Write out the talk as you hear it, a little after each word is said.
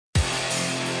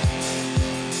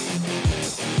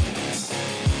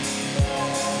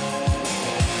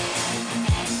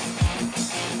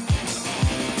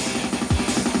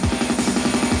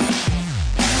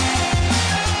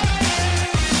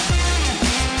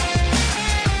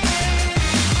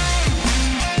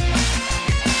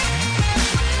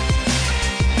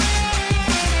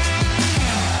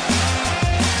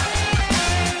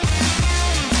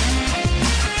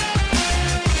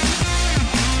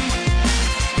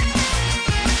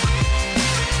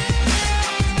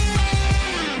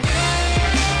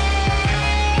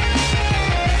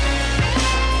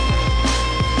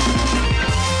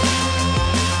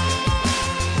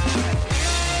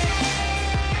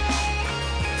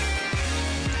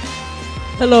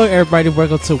Hello, everybody.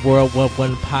 Welcome to World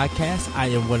 1-1 Podcast. I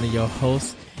am one of your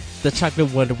hosts, the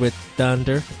Chocolate Wonder with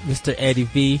Thunder, Mr. Eddie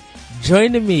V.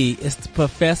 Joining me is the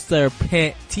Professor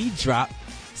Pant T Drop,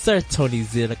 Sir Tony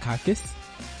Zillakakis.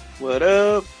 What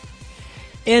up?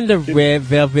 And the Red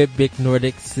Velvet Big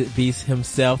Nordic Beast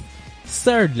himself,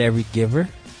 Sir Larry Giver.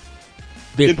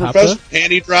 Big Did Papa. Professor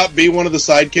Panty Drop be one of the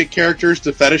sidekick characters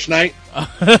to Fetish Night?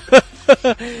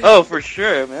 Oh, for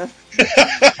sure, man.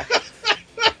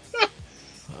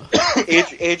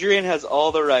 Adrian has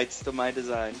all the rights to my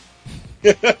design.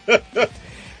 And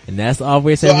that's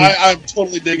always So I'm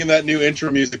totally digging that new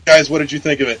intro music. Guys, what did you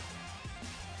think of it?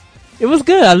 It was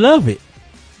good. I love it.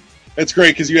 It's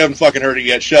great because you haven't fucking heard it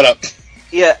yet. Shut up.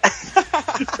 Yeah.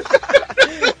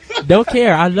 Don't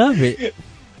care. I love it.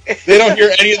 They don't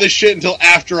hear any of this shit until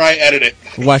after I edit it.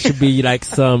 Watch it be like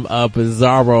some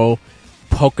bizarro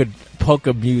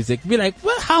polka music. Be like,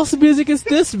 what house music is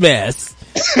this mess?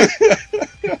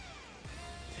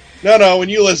 No, when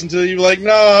you listen to it, you're like,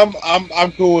 no,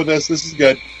 I'm cool with this. This is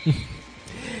good.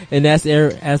 And that's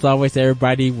as always,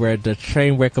 everybody. We're the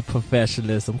train wreck of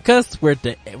professionalism because we're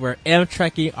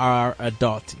Amtrakking our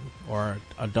adulting or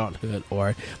adulthood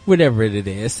or whatever it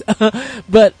is.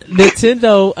 But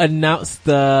Nintendo announced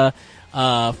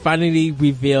finally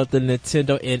revealed the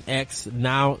Nintendo NX,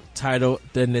 now titled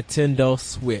the Nintendo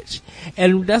Switch,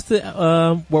 and that's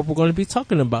what we're going to be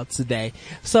talking about today.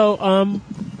 So,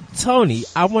 Tony,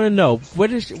 I want to know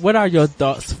what are your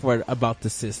thoughts about the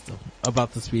system,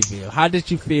 about this reveal? How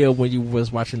did you feel when you was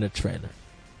watching the trailer?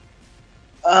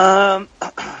 I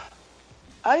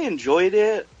enjoyed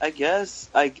it, I guess.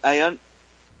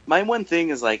 My one thing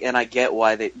is like, and I get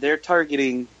why they're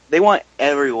targeting. They want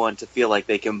everyone to feel like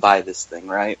they can buy this thing,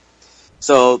 right?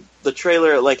 So the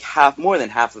trailer, like more than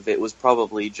half of it was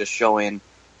probably just showing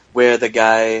where the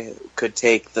guy could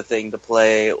take the thing to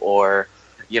play, or,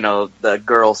 you know, the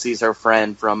girl sees her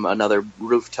friend from another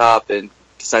rooftop and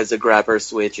decides to grab her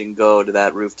Switch and go to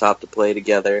that rooftop to play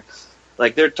together.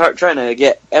 Like, they're trying to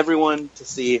get everyone to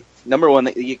see, number one,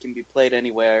 that you can be played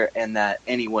anywhere and that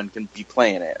anyone can be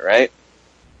playing it, right?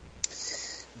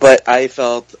 But I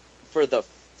felt for the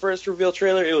first reveal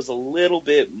trailer, it was a little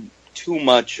bit too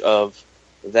much of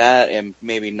that and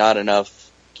maybe not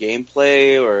enough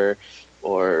gameplay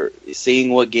or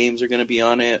seeing what games are going to be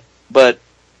on it. But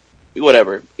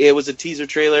whatever. It was a teaser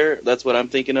trailer. That's what I'm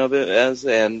thinking of it as,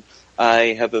 and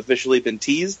I have officially been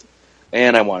teased,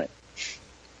 and I want it.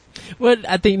 Well,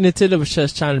 I think Nintendo was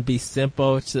just trying to be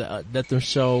simple to let them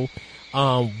show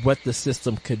what the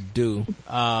system could do.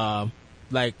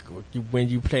 Like when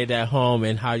you play it at home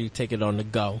and how you take it on the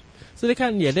go. So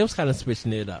they was kind of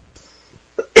switching it up.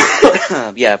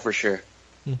 Yeah, for sure.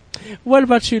 What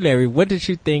about you, Larry? What did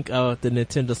you think of the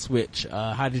Nintendo Switch?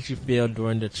 How did you feel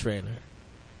during the trailer?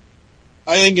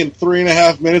 I think in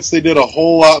 3.5 minutes they did a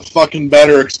whole lot fucking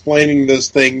better explaining this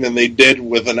thing than they did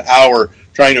with an hour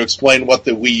trying to explain what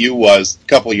the Wii U was a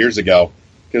couple years ago.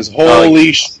 Because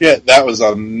holy shit, that was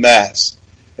a mess.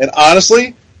 And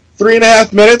honestly,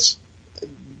 3.5 minutes,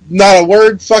 not a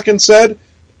word fucking said,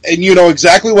 and you know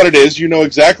exactly what it is, you know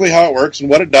exactly how it works and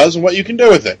what it does and what you can do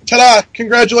with it. Ta-da!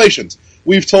 Congratulations.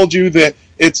 We've told you that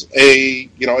it's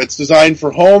it's designed for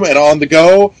home and on the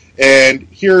go, and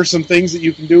here are some things that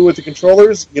you can do with the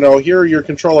controllers. You know, here are your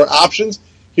controller options.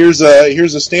 Here's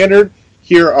a standard.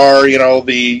 Here are,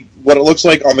 what it looks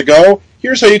like on the go.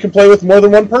 Here's how you can play with more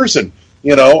than one person.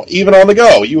 You know, even on the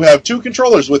go. You have 2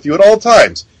 controllers with you at all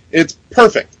times. It's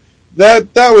perfect. That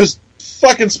was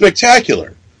fucking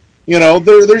spectacular. You know,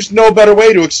 there's no better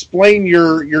way to explain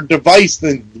your device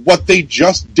than what they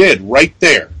just did right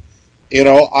there. You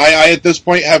know, I at this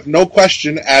point have no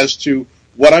question as to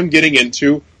what I'm getting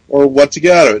into or what to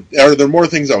get out of it. Are there more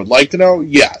things I would like to know?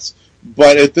 Yes.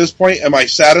 But at this point, am I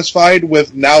satisfied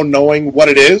with now knowing what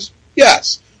it is?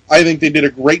 Yes. I think they did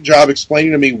a great job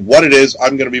explaining to me what it is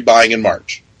I'm going to be buying in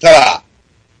March.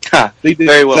 Ta-da! They did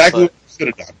Very well exactly put. what they should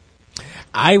have done.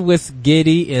 I was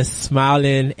giddy and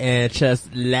smiling and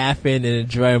just laughing and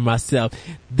enjoying myself.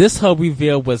 This whole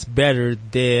reveal was better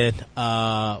than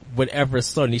whatever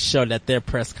Sony showed at their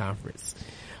press conference.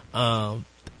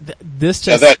 This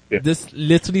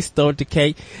literally stole the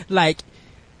cake. Like,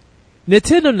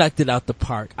 Nintendo knocked it out the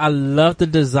park. I love the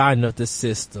design of the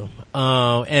system.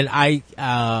 And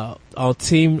on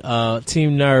Team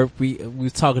Nerd, we were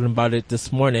talking about it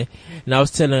this morning, and I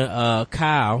was telling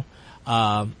Kyle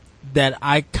that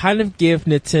I kind of give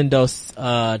Nintendo's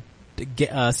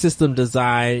system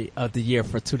design of the year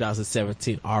for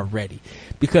 2017 already,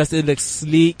 because it looks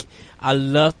sleek. I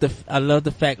love the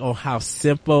fact on how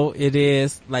simple it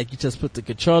is. Like, you just put the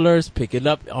controllers, pick it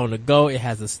up on the go. It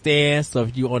has a stand, so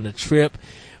if you're on a trip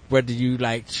whether you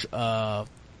like,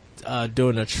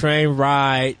 doing a train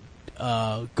ride,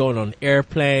 going on an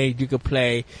airplane, you could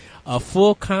play a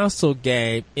full console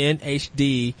game in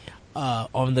HD,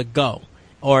 on the go,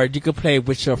 or you could play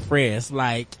with your friends.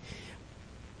 Like,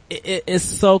 it's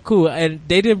so cool, and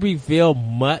they didn't reveal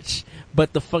much,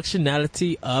 but the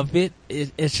functionality of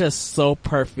it's just so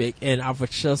perfect, and I was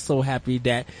just so happy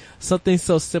that something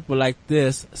so simple like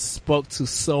this spoke to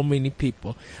so many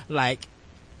people. Like,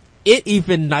 it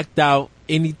even knocked out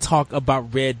any talk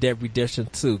about Red Dead Redemption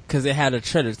 2, cause it had a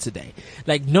trailer today.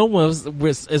 Like, no one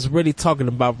is really talking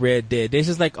about Red Dead. They're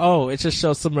just like, oh, it just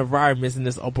shows some environments in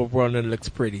this open world and it looks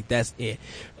pretty. That's it.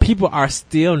 People are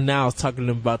still now talking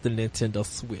about the Nintendo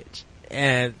Switch.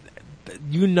 And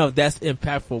you know that's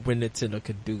impactful when Nintendo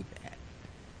could do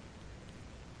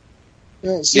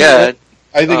that. Yeah,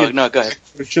 I think go ahead.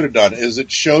 What it should have done is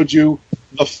it showed you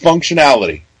the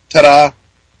functionality. Ta-da!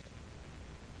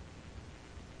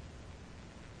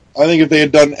 I think if they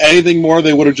had done anything more,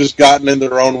 they would have just gotten in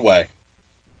their own way.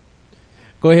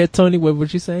 Go ahead, Tony. What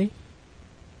would you say?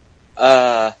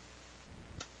 It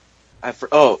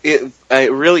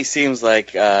really seems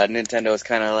like Nintendo is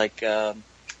kind of like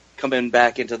coming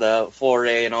back into the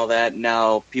foray and all that.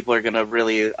 Now people are gonna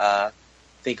really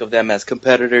think of them as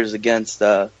competitors against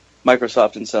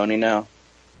Microsoft and Sony now,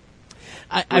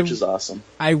 which is awesome.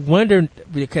 I wondered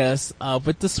because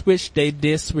with the Switch, they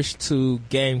did switch to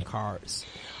game cards.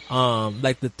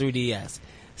 Like the 3DS.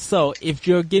 So if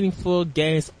you're getting full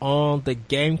games on the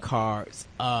game cards,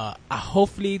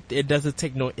 hopefully it doesn't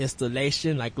take no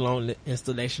installation, like long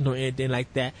installation or anything like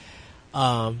that.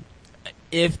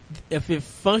 If it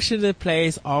functionally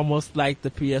plays almost like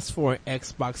the PS4 and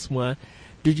Xbox One,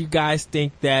 do you guys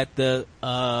think that the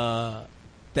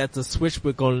Switch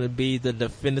was going to be the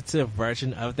definitive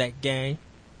version of that game?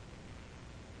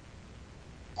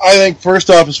 I think first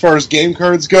off, as far as game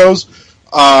cards goes,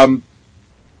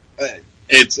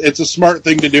 it's a smart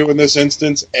thing to do in this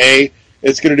instance. A,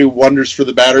 it's going to do wonders for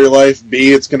the battery life.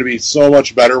 B, it's going to be so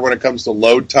much better when it comes to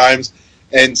load times.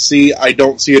 And C, I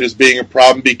don't see it as being a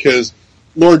problem because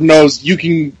Lord knows you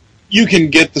can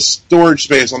get the storage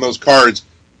space on those cards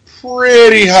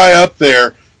pretty high up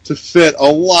there to fit a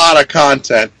lot of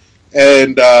content.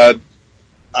 And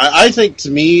I think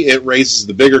to me it raises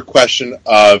the bigger question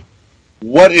of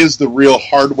what is the real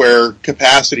hardware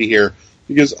capacity here?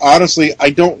 Because honestly,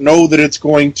 I don't know that it's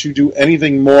going to do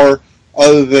anything more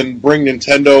other than bring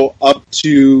Nintendo up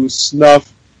to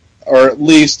snuff, or at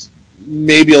least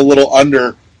maybe a little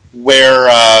under where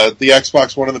the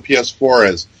Xbox One and the PS4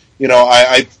 is. You know,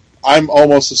 I'm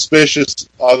almost suspicious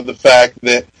of the fact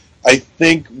that I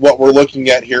think what we're looking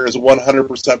at here is a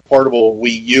 100% portable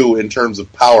Wii U in terms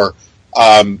of power.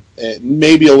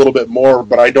 Maybe a little bit more,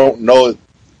 but I don't know that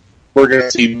we're going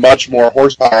to see much more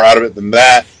horsepower out of it than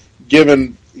that,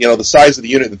 given, you know, the size of the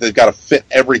unit that they've got to fit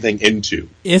everything into.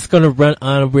 It's going to run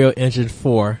Unreal Engine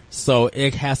 4, so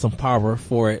it has some power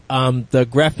for it. The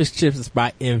graphics chips is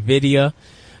by NVIDIA,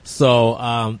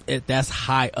 so that's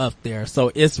high up there.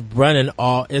 So it's running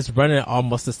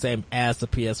almost the same as the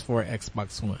PS4 and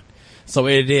Xbox One. So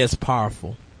it is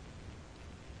powerful.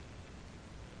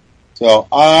 So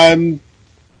I'm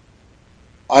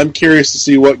curious to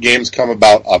see what games come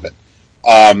about of it.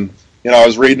 You know, I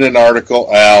was reading an article.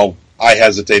 I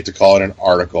hesitate to call it an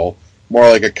article, more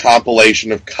like a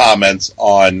compilation of comments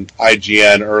on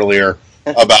IGN earlier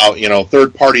about, you know,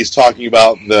 third parties talking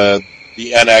about the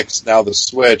NX, now the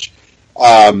Switch,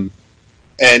 and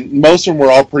most of them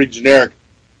were all pretty generic.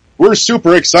 We're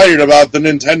super excited about the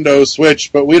Nintendo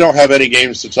Switch, but we don't have any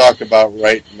games to talk about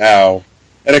right now.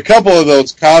 And a couple of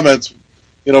those comments,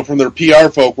 you know, from their PR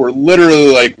folk were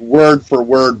literally like word for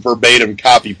word, verbatim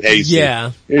copy paste.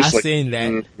 Yeah, I've seen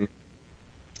that.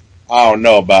 I don't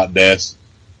know about this,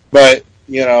 but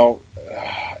you know,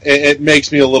 it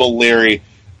makes me a little leery.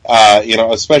 You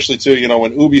know, especially too, you know,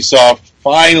 when Ubisoft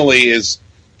finally is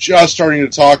just starting to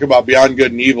talk about Beyond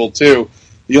Good and Evil 2.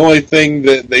 The only thing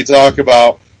that they talk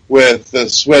about with the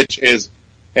Switch is,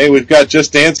 hey, we've got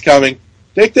Just Dance coming.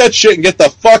 Take that shit and get the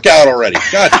fuck out already.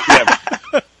 God damn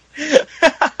it.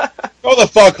 Go the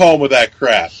fuck home with that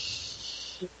crap.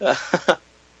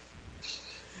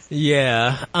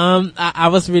 Yeah. I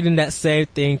was reading that same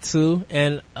thing too,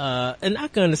 and I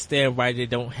can understand why they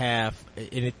don't have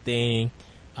anything,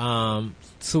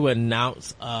 to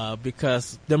announce,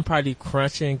 because them probably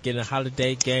crunching, getting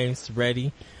holiday games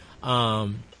ready.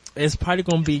 It's probably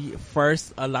gonna be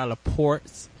first a lot of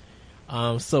ports.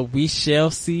 So we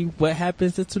shall see what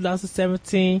happens in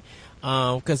 2017.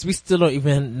 Cause we still don't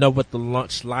even know what the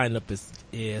launch lineup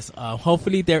is.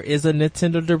 Hopefully there is a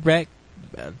Nintendo Direct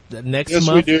the next Yes,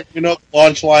 month. we do. You know, the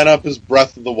launch lineup is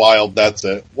Breath of the Wild. That's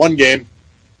it. One game.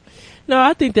 No,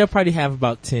 I think they'll probably have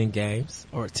about 10 games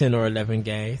or 10 or 11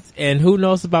 games. And who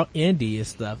knows about indie and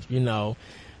stuff, you know.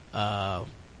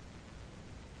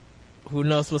 Who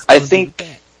knows what's I going to do with think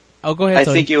that. Oh, go ahead, I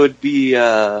Tony. think it would be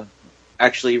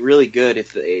actually really good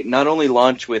if they not only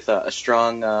launch with a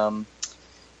strong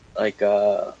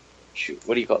shoot,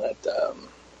 what do you call that?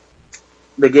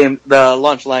 The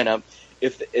launch lineup.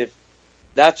 If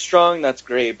that's strong, that's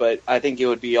great. But I think it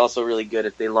would be also really good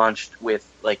if they launched with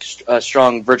like a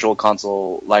strong virtual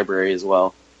console library as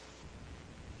well.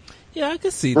 Yeah, I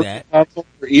can see Virtual that. console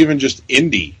or even just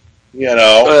indie. You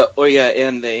know, Or yeah,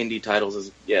 and the indie titles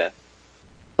is yeah.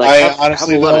 I Like have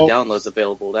honestly, a lot though- of downloads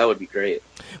available. That would be great.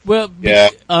 Well, Yeah.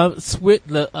 Switch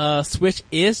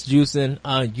is using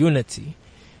Unity,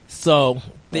 so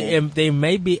they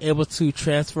may be able to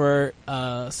transfer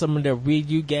some of their Wii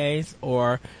U games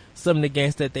or some of the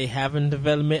games that they have in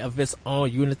development of its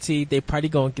own Unity. They probably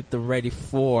gonna get them ready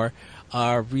for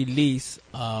release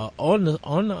on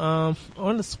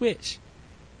the Switch.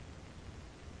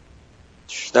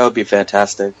 That would be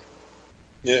fantastic.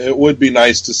 Yeah, it would be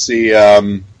nice to see a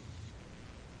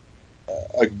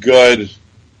good,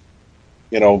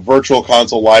 virtual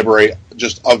console library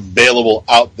just available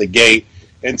out the gate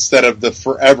instead of the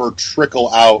forever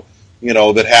trickle out,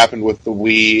 that happened with the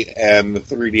Wii and the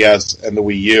 3DS and the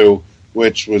Wii U,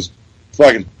 which was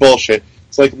fucking bullshit.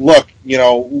 It's like, look, you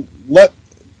don't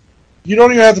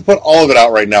even have to put all of it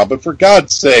out right now, but for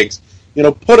God's sakes,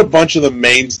 put a bunch of the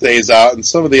mainstays out and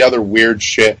some of the other weird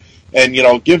shit, and,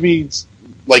 give me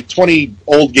like 20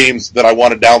 old games that I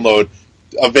want to download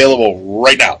available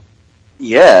right now.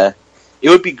 Yeah, it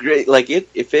would be great. Like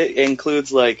if it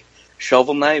includes like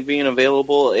Shovel Knight being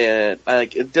available, and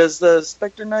does the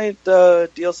Spectre Knight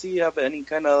DLC have any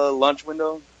kind of launch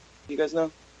window? You guys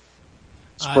know?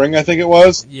 Spring, I think it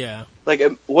was. Yeah. Like,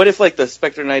 what if like the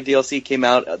Spectre Knight DLC came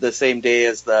out the same day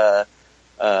as the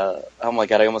oh my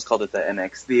god, I almost called it the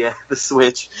NX, the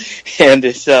Switch, and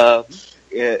it's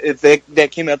if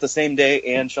that came out the same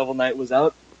day and Shovel Knight was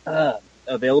out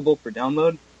available for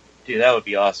download, dude, that would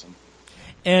be awesome.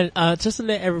 And just to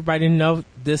let everybody know,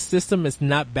 this system is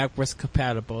not backwards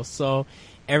compatible. So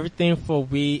everything for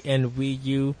Wii and Wii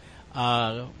U,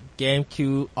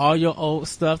 GameCube, all your old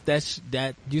stuff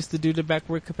that used to do the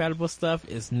backward compatible stuff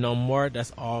is no more.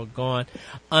 That's all gone,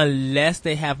 unless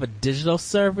they have a digital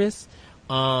service,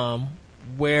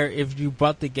 where if you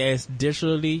bought the games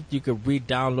digitally, you could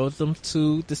re-download them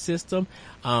to the system.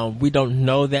 We don't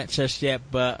know that just yet,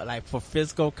 but like for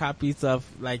physical copies of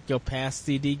like your past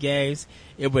CD games,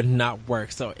 it would not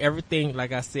work. So everything,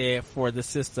 like I said, for the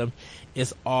system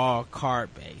is all card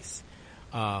based.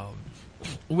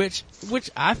 Which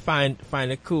I find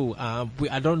it cool.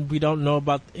 We don't know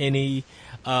about any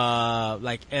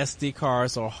like SD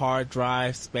cards or hard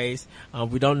drive space.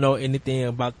 We don't know anything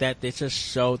about that. They just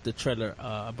showed the trailer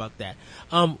about that.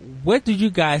 What do you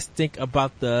guys think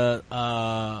about the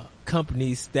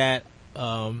companies that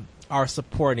are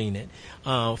supporting it?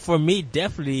 For me,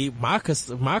 definitely my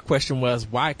question was,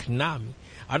 why Konami?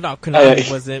 I thought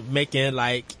Konami wasn't making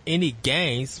like any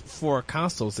games for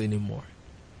consoles anymore.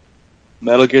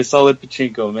 Metal Gear Solid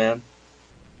Pachinko, man.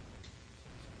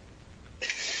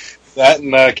 That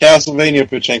and Castlevania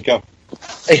Pachinko.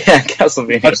 Yeah,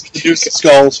 Castlevania. Watch the Deuce of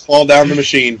Skulls fall down the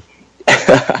machine.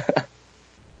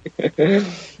 Did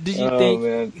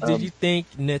you think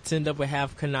Nintendo would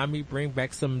have Konami bring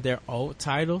back some of their old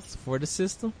titles for the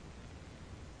system?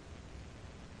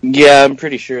 Yeah, I'm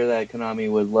pretty sure that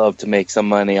Konami would love to make some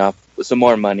more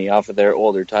money off of their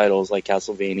older titles like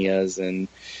Castlevanias, and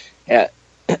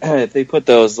if they put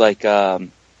those like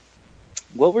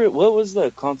what was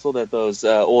the console that those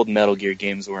old Metal Gear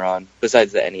games were on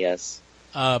besides the NES?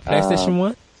 PlayStation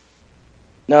 1?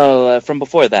 No, from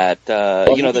before that. The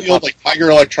old like Tiger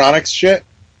Electronics shit.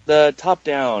 The top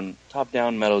down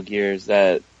Metal Gears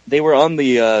that they were on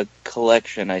the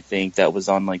collection, I think that was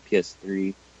on like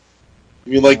PS3.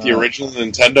 You mean like the original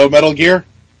Nintendo Metal Gear?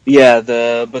 Yeah,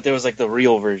 but there was like the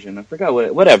real version. I forgot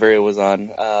whatever it was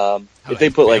on. If they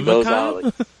put like those out,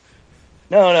 like,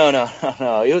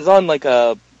 no. It was on like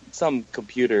some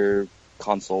computer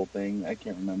console thing. I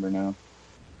can't remember now.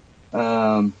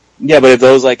 Yeah, but if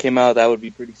those like came out, that would be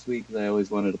pretty sweet because I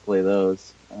always wanted to play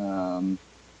those.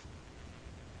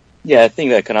 Yeah, I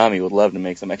think that Konami would love to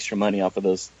make some extra money off of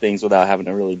those things without having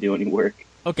to really do any work.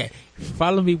 Okay,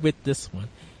 follow me with this one.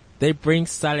 They bring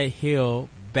Silent Hill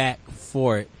back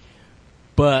for it,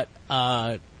 but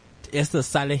it's the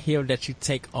Silent Hill that you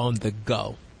take on the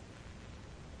go.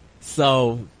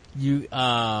 So you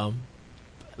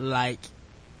like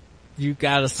you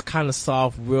gotta kind of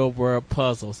solve real world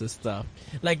puzzles and stuff.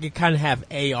 Like you kind of have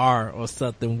AR or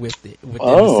something with it within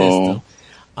the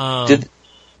system.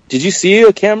 Did you see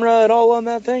a camera at all on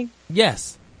that thing?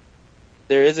 Yes.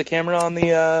 There is a camera on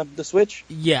the Switch?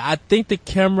 Yeah, I think the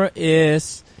camera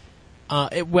is,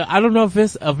 well, I don't know if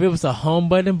it was a home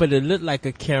button, but it looked like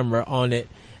a camera on it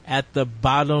at the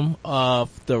bottom of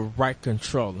the right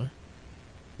controller.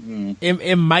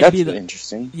 It might That's be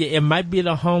interesting. Yeah, it might be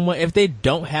the home one. If they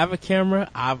don't have a camera,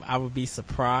 I would be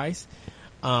surprised.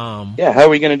 Yeah, how are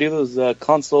we going to do those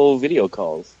console video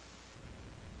calls?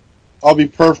 I'll be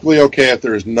perfectly okay if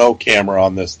there's no camera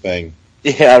on this thing.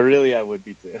 Yeah, really, I would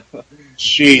be too.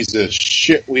 Jesus,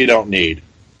 shit we don't need.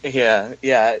 Yeah,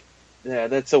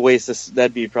 that's a waste of,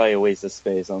 that'd be probably a waste of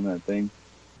space on that thing.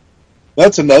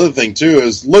 That's another thing, too,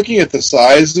 is looking at the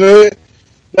size of it,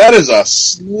 that is a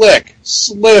slick,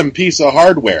 slim piece of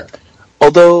hardware.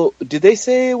 Although, did they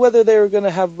say whether they were going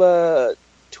to have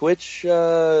Twitch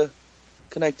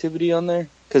connectivity on there?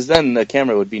 Because then the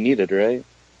camera would be needed, right?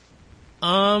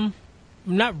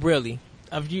 Not really.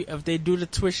 If they do the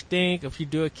Twitch thing, if you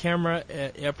do a camera,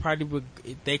 it probably would.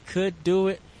 They could do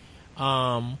it.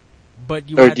 But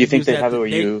you. Or do you think they have it where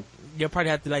you? You'll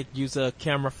probably have to use a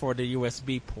camera for the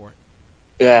USB port.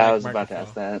 Yeah, I was about to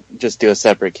ask that. Just do a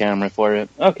separate camera for it.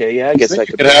 Okay, yeah, I guess I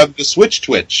could have the Switch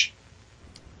Twitch.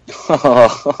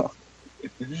 Oh.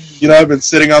 I've been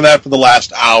sitting on that for the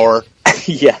last hour.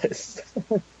 Yes.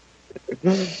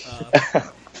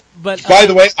 But by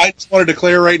the way, I just want to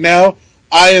declare right now,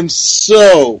 I am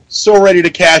so ready to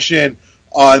cash in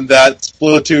on that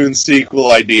Splatoon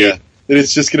sequel idea that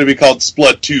it's just going to be called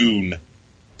Splatoon.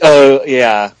 Oh,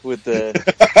 yeah, with the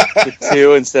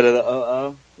 2 instead of the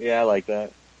oh. Yeah, I like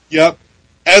that. Yep.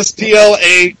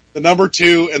 STLA, the number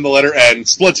 2 and the letter N.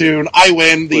 Splatoon, I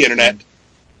win the internet.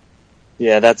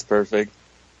 Yeah, that's perfect.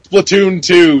 Splatoon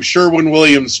 2,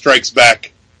 Sherwin-Williams strikes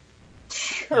back.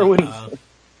 Sherwin.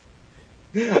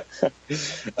 Back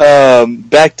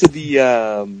to the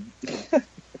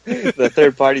the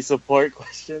third-party support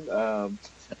question.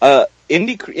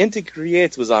 Indie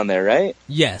Creates was on there, right?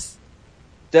 Yes.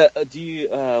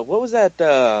 What was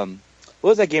that? What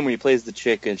was that game where you play as the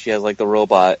chick and she has the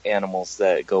robot animals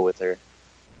that go with her?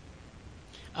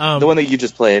 The one that you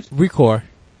just played. Recore.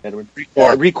 Edward.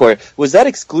 Recore. Was that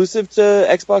exclusive to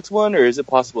Xbox One, or is it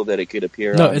possible that it could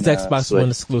appear? No, on, it's Xbox Switch? One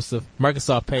exclusive.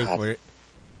 Microsoft paid for it.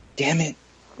 Damn it!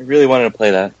 I really wanted to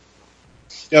play that.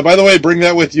 Yeah. By the way, bring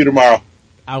that with you tomorrow.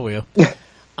 I will.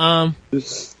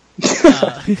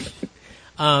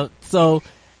 So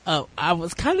I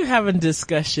was kind of having a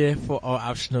discussion for our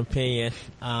optional opinion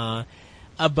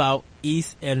about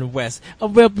East and West.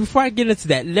 Well, before I get into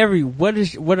that, Larry, what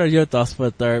are your thoughts for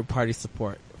third-party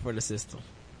support for the system?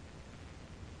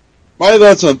 My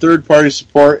thoughts on third-party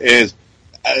support is,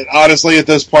 honestly, at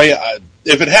this point,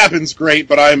 if it happens, great,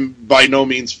 but I'm by no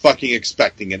means fucking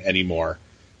expecting it anymore.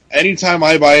 Anytime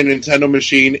I buy a Nintendo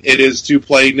machine, it is to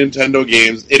play Nintendo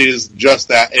games. It is just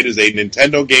that. It is a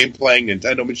Nintendo game playing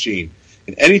Nintendo machine.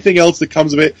 And anything else that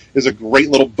comes of it is a great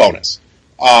little bonus.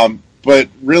 But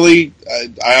really,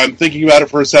 I'm thinking about it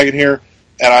for a second here,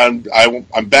 and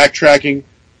I'm backtracking.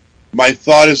 My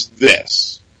thought is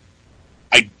this.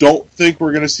 I don't think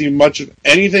we're going to see much of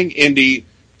anything indie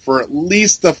for at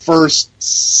least the first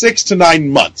 6 to 9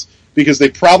 months, because they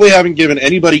probably haven't given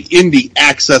anybody indie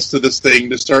access to this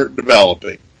thing to start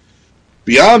developing.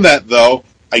 Beyond that, though,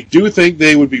 I do think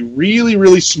they would be really,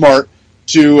 really smart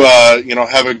to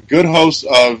have a good host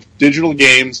of digital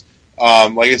games,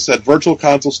 like I said, virtual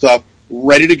console stuff,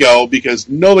 ready to go, because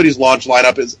nobody's launch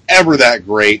lineup is ever that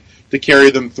great to carry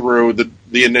them through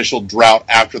the initial drought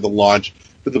after the launch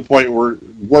to the point where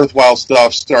worthwhile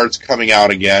stuff starts coming out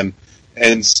again.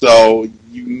 And so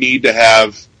you need to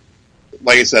have,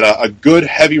 like I said, a good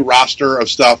heavy roster of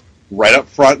stuff right up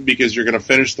front, because you're going to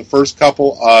finish the first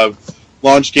couple of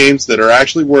launch games that are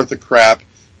actually worth a crap,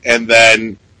 and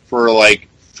then for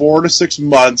 4 to 6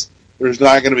 months, there's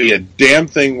not going to be a damn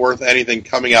thing worth anything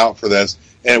coming out for this.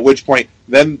 And at which point,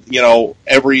 then,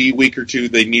 every week or two,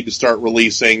 they need to start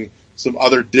releasing some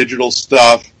other digital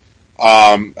stuff.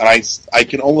 And I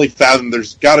can only fathom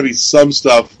there's got to be some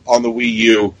stuff on the Wii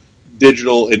U,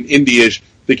 digital and indie-ish,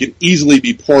 that can easily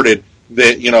be ported,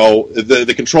 that,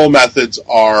 the control methods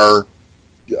are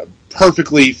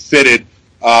perfectly fitted.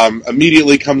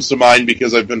 Immediately comes to mind,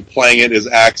 because I've been playing it, is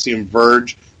Axiom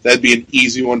Verge. That'd be an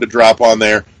easy one to drop on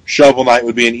there. Shovel Knight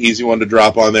would be an easy one to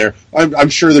drop on there. I'm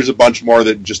sure there's a bunch more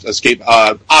that just escape.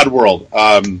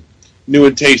 Oddworld, New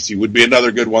and Tasty would be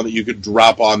another good one that you could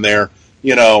drop on there,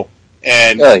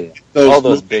 and all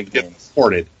those big get games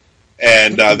ported.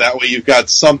 And that way you've got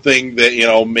something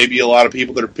that, maybe a lot of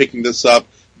people that are picking this up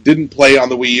didn't play on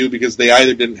the Wii U because they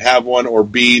either didn't have one, or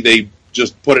B, they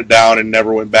just put it down and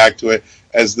never went back to it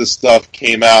as this stuff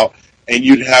came out. And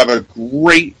you'd have a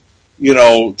great,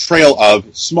 trail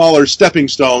of smaller stepping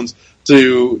stones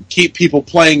to keep people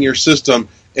playing your system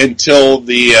until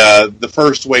the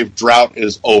first wave drought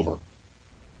is over.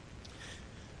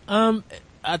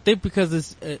 I think because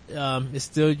it's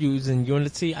still using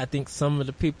Unity. I think some of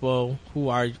the people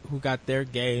who got their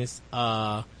games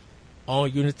on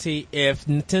Unity, if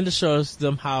Nintendo shows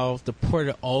them how to port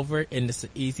it over and it's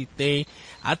an easy thing,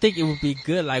 I think it would be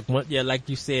good. Like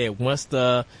you said, once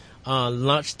the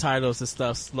launch titles and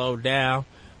stuff slow down,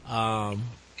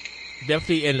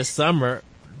 definitely in the summer,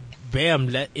 bam,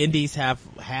 let indies have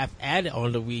added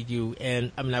on the Wii U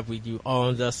and I'm not Wii U,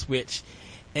 on the Switch,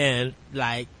 and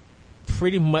like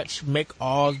pretty much make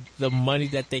all the money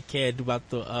that they can throughout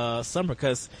the summer,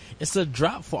 because it's a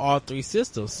drop for all three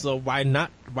systems. So why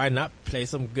not play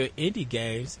some good indie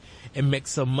games and make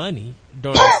some money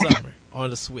during the summer on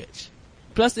the Switch?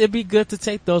 Plus, it'd be good to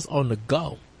take those on the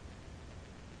go.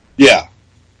 Yeah.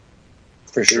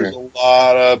 For sure. There's a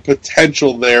lot of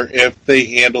potential there if they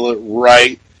handle it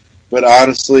right. But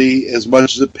honestly, as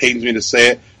much as it pains me to say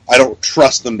it, I don't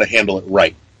trust them to handle it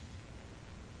right.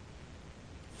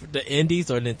 The indies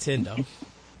or Nintendo?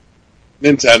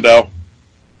 Nintendo.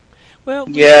 Well,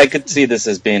 yeah, I could see this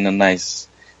as being a nice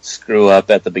screw up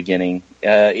at the beginning.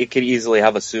 It could easily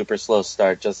have a super slow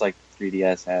start, just like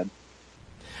 3DS had.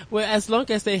 Well, as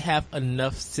long as they have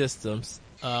enough systems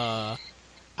out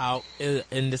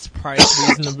in this price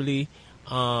reasonably,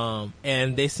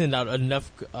 and they send out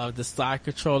enough of the side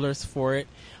controllers for it,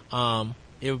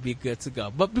 it would be good to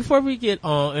go. But before we get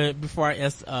on, and before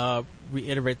I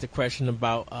reiterate the question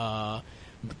about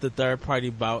the third party,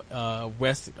 about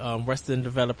Western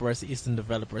developers, Eastern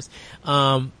developers,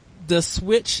 the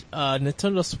Switch,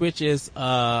 Nintendo Switch is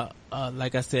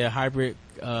like I said,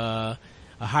 a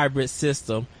hybrid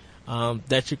system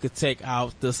that you could take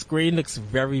out. The screen looks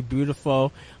very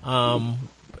beautiful.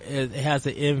 It has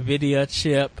an NVIDIA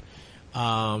chip.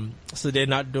 So they're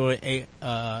not doing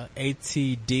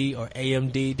ATD or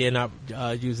AMD. They're not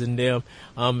using them.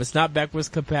 It's not backwards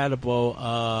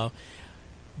compatible.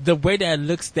 The way that it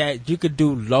looks, that you could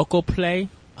do local play.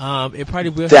 It probably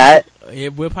will.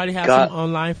 It will probably have some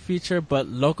online feature, but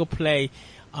local play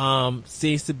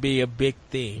seems to be a big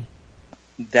thing.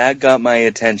 That got my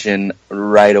attention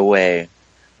right away.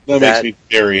 That makes me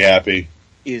very happy.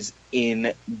 Is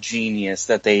ingenious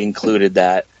that they included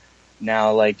that.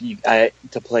 Now,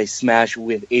 to play Smash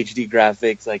with HD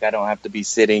graphics, I don't have to be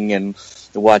sitting and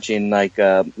watching, you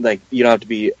don't have to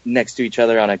be next to each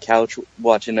other on a couch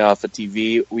watching it off a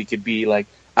TV. We could be,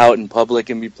 out in public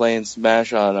and be playing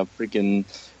Smash on a freaking,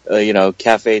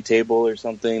 cafe table or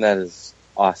something. That is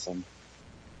awesome.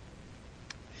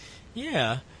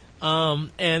 Yeah. Go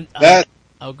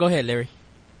ahead, Larry.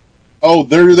 Oh,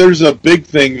 there's a big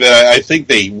thing that I think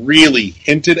they really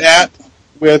hinted at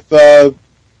with, the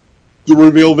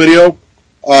reveal video.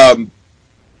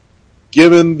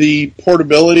 Given the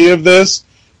portability of this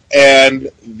and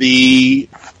the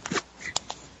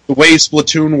way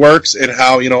Splatoon works and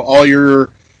how, all your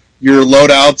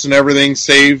loadouts and everything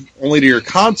save only to your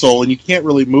console, and you can't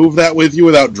really move that with you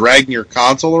without dragging your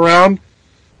console around,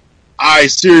 I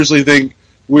seriously think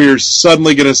we're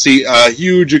suddenly going to see a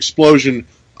huge explosion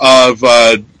of,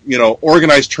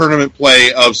 organized tournament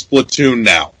play of Splatoon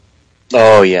now.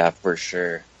 Oh, yeah, for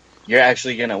sure. You're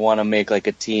actually going to want to make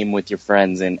a team with your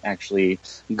friends and actually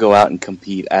go out and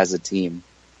compete as a team.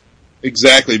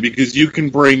 Exactly, because you can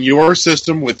bring your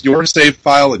system with your save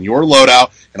file and your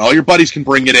loadout, and all your buddies can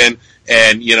bring it in,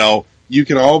 and, you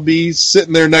can all be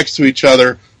sitting there next to each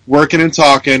other, working and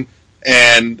talking,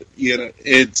 and,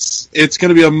 it's going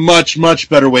to be a much, much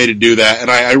better way to do that, and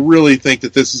I really think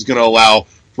that this is going to allow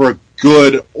for a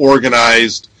good,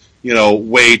 organized,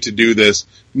 way to do this.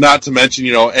 Not to mention,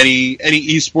 any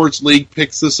esports league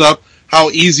picks this up,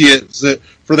 how easy is it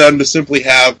for them to simply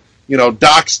have,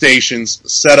 dock stations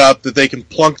set up that they can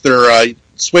plunk their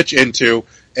Switch into,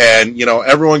 and,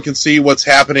 everyone can see what's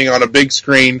happening on a big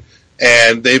screen,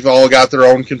 and they've all got their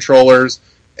own controllers,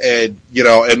 and,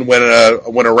 and when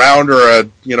a round or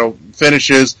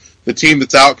finishes, the team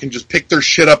that's out can just pick their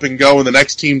shit up and go, and the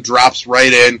next team drops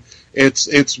right in.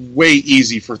 It's way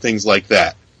easy for things like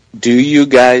that. Do you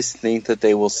guys think that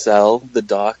they will sell the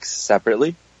docks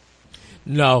separately?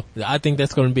 No, I think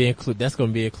that's going to be included. That's going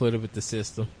to be included with the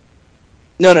system.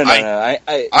 No. I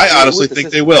honestly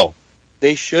think they will.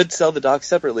 They should sell the docks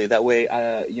separately. That way,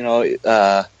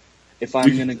 if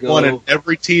I'm going to go, one in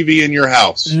every TV in your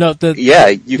house. No,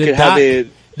 you could have it.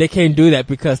 they can't do that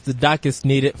because the dock is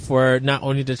needed for not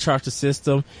only to charge the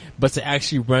system, but to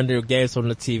actually run their games on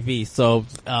the TV. So,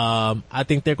 I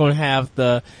think they're going to have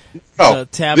the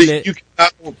tablet.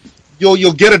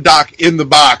 You'll get a dock in the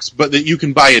box, but that you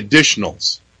can buy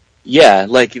additionals. Yeah,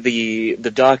 like the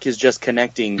dock is just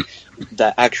connecting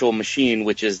the actual machine,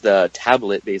 which is the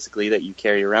tablet basically that you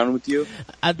carry around with you.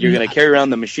 You're going to carry around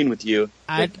the machine with you.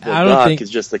 The dock is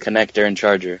just the connector and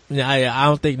charger. Yeah, I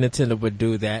don't think Nintendo would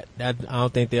do that. I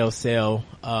don't think they'll sell,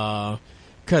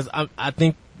 cause I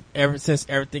think since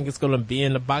everything is going to be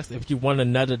in the box, if you want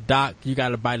another dock, you got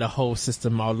to buy the whole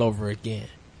system all over again.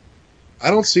 I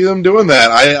don't see them doing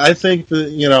that. I think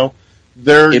that,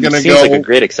 they're going to go. It seems like a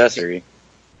great accessory.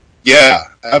 Yeah,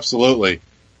 absolutely.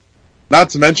 Not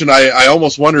to mention, I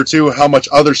almost wonder, too, how much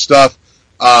other stuff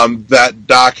that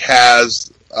dock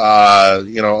has,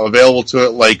 available to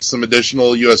it, like some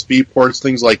additional USB ports,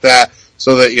 things like that,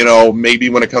 so that, maybe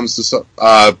when it comes to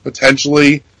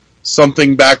potentially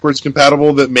something backwards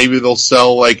compatible, that maybe they'll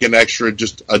sell, like, an extra,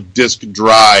 just a disk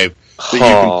drive that you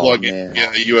can plug in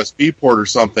a USB port or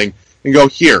something and go,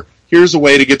 here's a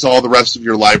way to get to all the rest of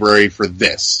your library for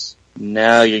this.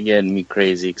 Now you're getting me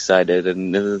crazy excited,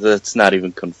 and that's not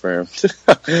even confirmed.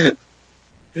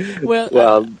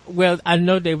 Well, I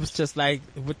know they was just like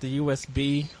with the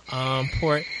USB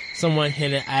port. Someone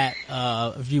hinted at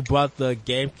if you bought the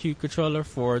GameCube controller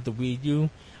for the Wii U,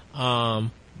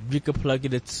 you could plug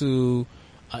it into.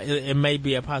 It may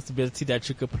be a possibility that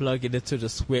you could plug it into the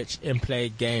Switch and play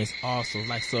games also.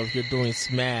 Like, so if you're doing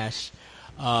Smash,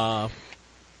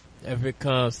 if it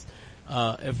comes.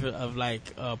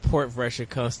 Port version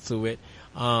comes to it,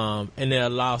 and it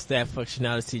allows that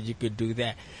functionality, you could do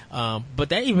that. But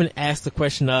that even asks the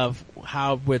question of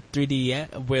how with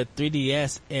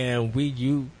 3DS and Wii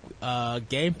U,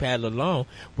 gamepad alone,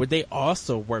 would they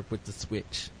also work with the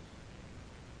Switch?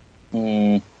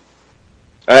 I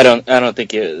don't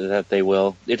think that they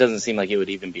will. It doesn't seem like it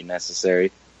would even be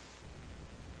necessary.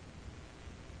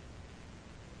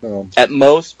 No. At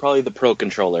most, probably the Pro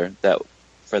controller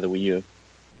for the Wii U.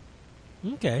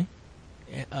 Okay.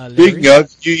 Speaking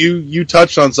of, you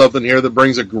touched on something here that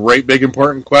brings a great big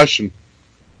important question.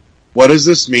 What does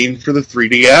this mean for the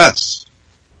 3DS?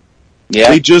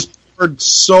 Yeah. They just poured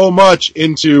so much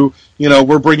into,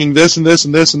 we're bringing this and this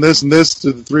and this and this and this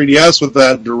to the 3DS with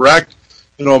that direct,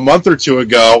 a month or two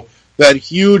ago, that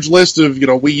huge list of,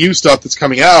 Wii U stuff that's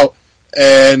coming out,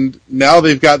 and now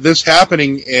they've got this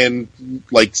happening in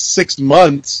like 6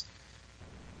 months.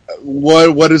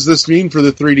 What does this mean for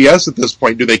the 3DS at this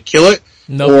point? Do they kill it?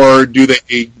 Nope. Or do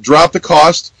they drop the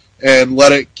cost and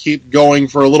let it keep going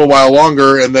for a little while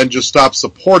longer and then just stop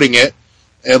supporting it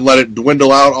and let it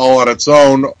dwindle out all on its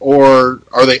own? Or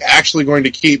are they actually going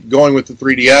to keep going with the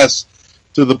 3DS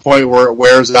to the point where it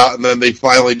wears out and then they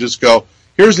finally just go,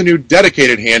 here's a new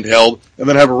dedicated handheld, and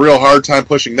then have a real hard time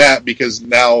pushing that because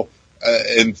now,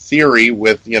 in theory,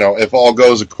 with, if all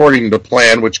goes according to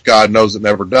plan, which God knows it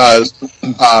never does,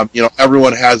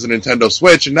 everyone has a Nintendo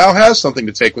Switch and now has something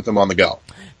to take with them on the go.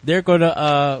 They're going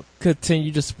to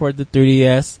continue to support the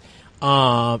 3DS,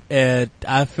 and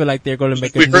I feel like they're going to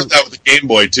make. We heard that with the Game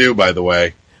Boy too, by the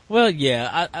way. Well,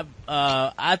 yeah,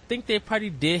 I think they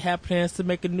probably did have plans to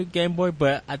make a new Game Boy,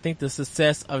 but I think the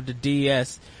success of the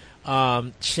DS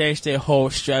changed their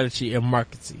whole strategy in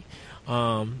marketing.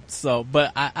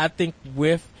 But I think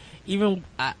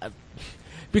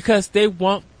because they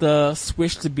want the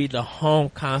Switch to be the home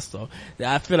console,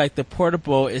 I feel like the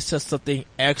portable is just something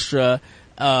extra,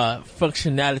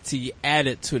 functionality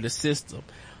added to the system.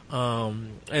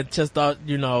 And just thought,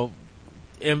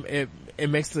 it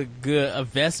makes a good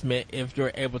investment if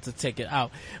you're able to take it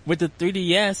out. With the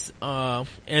 3DS,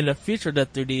 and the future of the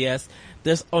 3DS,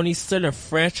 there's only certain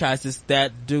franchises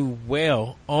that do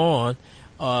well on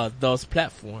those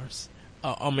platforms.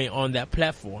 On that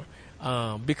platform.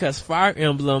 Because Fire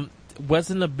Emblem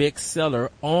wasn't a big seller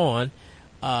on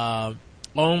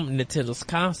Nintendo's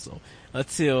console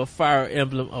until Fire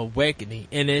Emblem Awakening.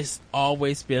 And it's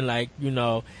always been like,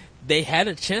 they had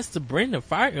a chance to bring the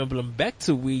Fire Emblem back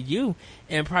to Wii U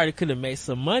and probably could have made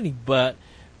some money, but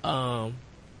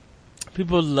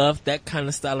people love that kind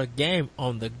of style of game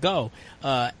on the go.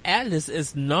 Atlas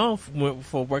is known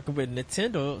for working with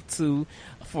Nintendo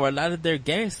for a lot of their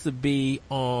games to be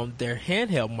on their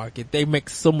handheld market. They make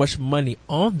so much money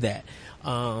on that.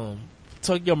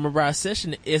 Tokyo Mirage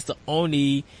Session is the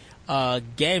only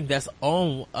game that's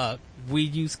on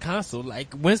Wii U's console.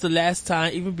 Like, when's the last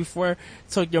time, even before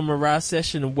Tokyo Mirage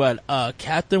Session,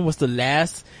 Captain was the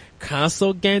last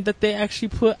console game that they actually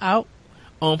put out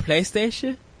on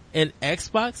PlayStation and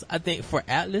Xbox, I think, for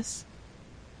Atlas?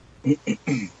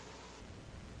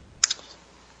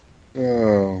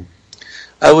 Oh.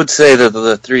 I would say that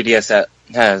the 3DS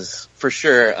has for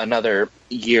sure another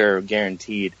year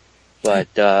guaranteed, but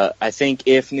I think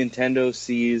if Nintendo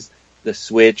sees the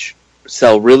Switch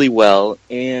sell really well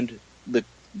and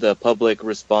the public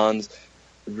responds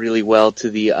really well to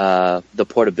the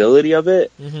portability of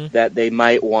it, that they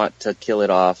might want to kill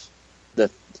off the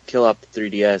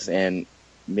 3DS, and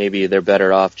maybe they're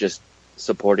better off just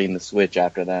supporting the Switch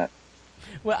after that.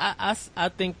 Well, I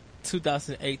think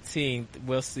 2018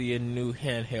 we'll see a new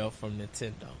handheld from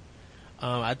Nintendo.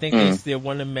 I think they still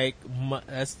want to make.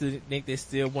 I still think they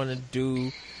still want to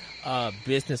do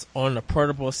business on the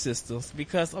portable systems,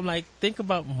 because I'm like, think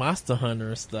about Monster Hunter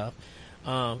and stuff.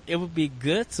 It would be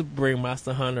good to bring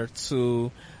Monster Hunter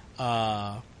to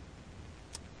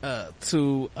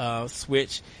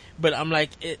Switch, but I'm like,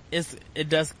 it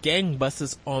does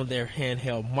gangbusters on their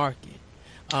handheld market.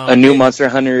 A new Monster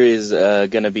Hunter is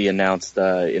going to be announced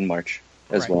in March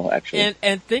as well, actually.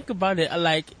 And think about it,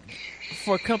 like,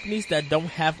 for companies that don't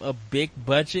have a big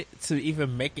budget to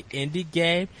even make an indie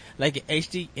game, like an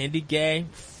HD indie game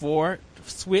for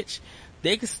Switch,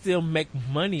 they can still make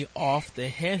money off the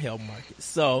handheld market.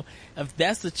 So if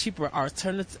that's a cheaper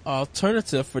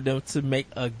alternative for them to make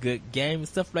a good game and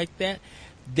stuff like that,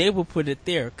 they will put it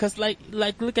there. Cause like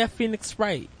look at Phoenix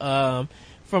Wright, from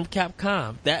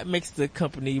Capcom. That makes the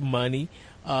company money,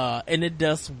 and it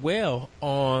does well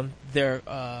on their,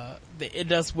 it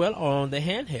does well on the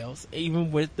handhelds,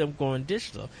 even with them going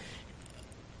digital.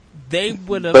 They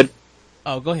would have,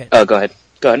 go ahead. Oh, go ahead.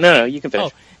 No, you can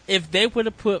finish. If they would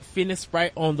have put Phoenix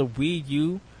Wright on the Wii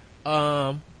U,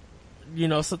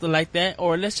 something like that,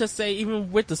 or let's just say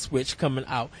even with the Switch coming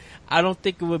out, I don't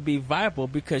think it would be viable,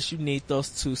 because you need those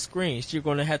two screens. You're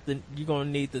gonna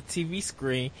need the TV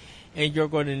screen, and you're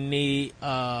gonna need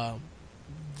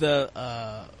the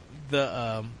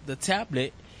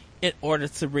tablet in order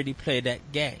to really play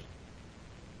that game.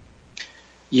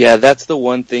 Yeah, that's the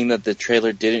one thing that the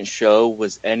trailer didn't show,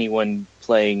 was anyone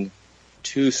playing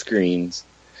two screens,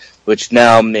 which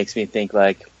now makes me think,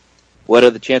 like, what are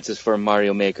the chances for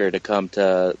Mario Maker to come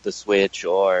to the Switch,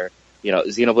 or,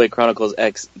 Xenoblade Chronicles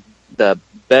X? The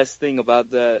best thing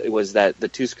about that was that the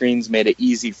two screens made it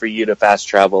easy for you to fast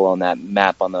travel on that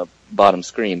map on the bottom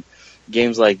screen.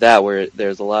 Games like that, where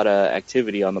there's a lot of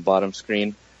activity on the bottom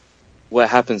screen, what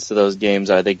happens to those games?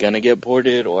 Are they going to get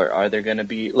ported, or are they going to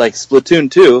be like Splatoon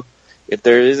 2? If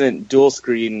there isn't dual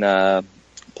screen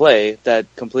play, that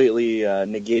completely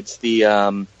negates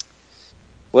the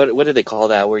what do they call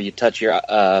that, where you touch your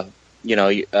spot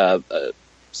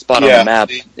on the map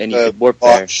and you can warp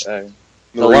launch, there.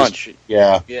 The launch.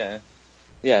 Yeah.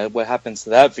 What happens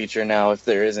to that feature now if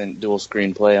there isn't dual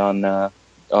screen play on the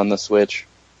Switch?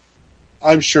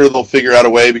 I'm sure they'll figure out a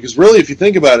way, because really, if you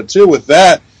think about it too, with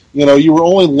that, you were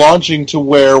only launching to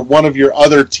where one of your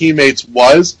other teammates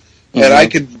was, and I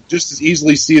could just as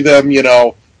easily see them,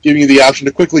 giving you the option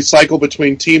to quickly cycle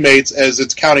between teammates as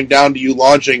it's counting down to you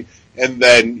launching, and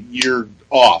then you're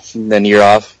off.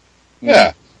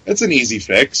 Yeah, it's an easy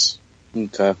fix.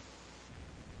 Okay.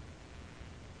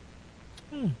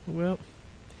 Well,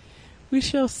 we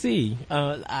shall see.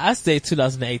 I say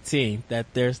 2018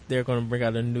 that they're going to bring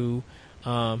out a new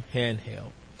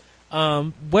handheld.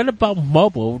 What about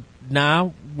mobile?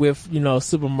 Now with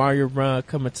Super Mario Run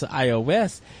coming to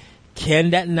iOS, can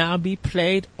that now be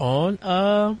played on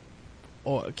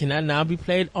or can that now be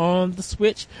played on the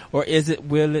Switch, or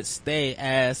will it stay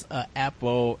as an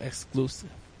Apple exclusive?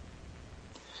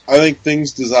 I think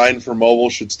things designed for mobile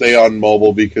should stay on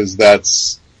mobile, because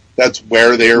that's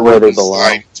where they're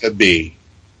designed to be.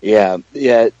 Yeah.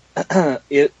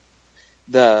 It's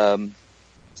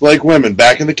like women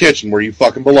back in the kitchen where you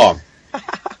fucking belong.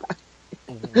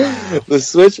 Wow. The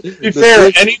Switch. To be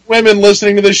fair, any women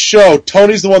listening to this show,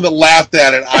 Tony's the one that laughed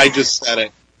at it. I just said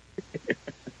it.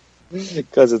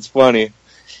 Because it's funny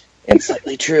and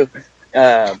slightly true.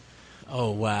 Oh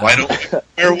wow! Why don't we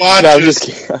wear watches? No, I'm just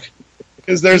kidding.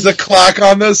 Because there's a clock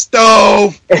on the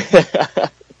stove.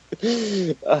 That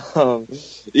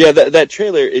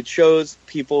trailer, it shows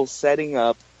people setting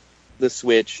up the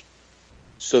Switch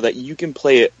so that you can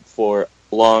play it for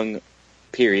long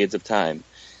periods of time.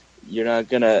 You're not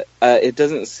gonna. It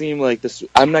doesn't seem like this.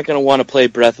 I'm not gonna want to play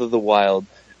Breath of the Wild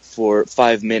for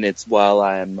 5 minutes while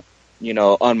I'm,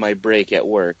 on my break at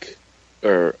work.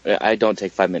 Or I don't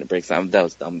take 5-minute breaks. That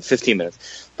was dumb. 15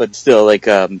 minutes, but still, like,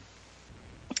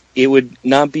 it would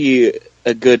not be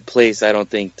a good place, I don't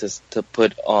think, to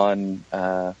put on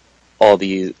all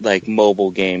the like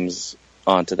mobile games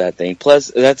onto that thing.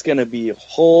 Plus, that's gonna be a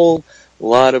whole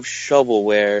lot of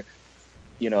shovelware,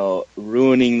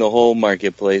 ruining the whole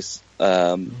marketplace.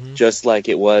 Just like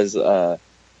it was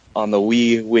on the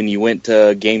Wii when you went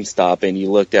to GameStop and you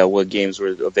looked at what games were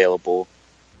available.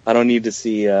 I don't need to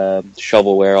see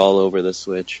shovelware all over the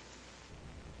Switch.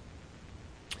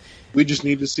 We just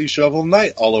need to see Shovel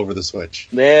Knight all over the Switch.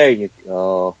 There you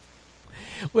go.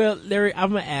 Well, Larry,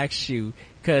 I'm gonna ask you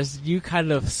because you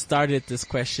kind of started this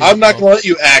question. I'm not gonna let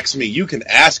you ask me. You can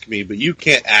ask me, but you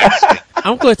can't ask me.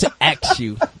 I'm going to ask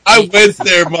you. I went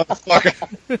there, motherfucker.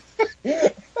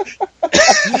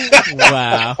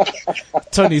 Wow,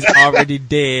 Tony's already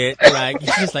dead. Like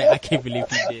he's just like, I can't believe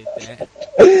he did that.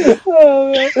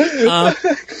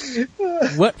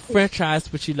 What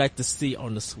franchise would you like to see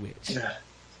on the Switch,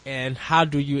 and how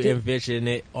do you envision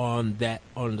it on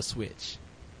the Switch?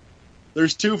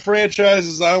 There's 2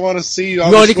 franchises I want to see on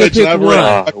You the only can Switch. pick and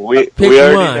one. Pick we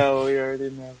already one. know. We already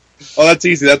know. Oh, that's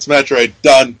easy. That's Metroid.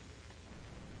 Done.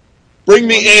 Bring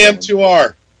me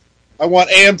AM2R. I want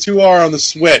AM2R on the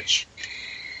Switch.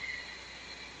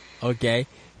 Okay,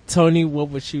 Tony, what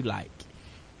would you like?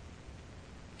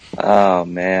 Oh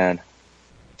man,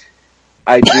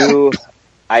 I do.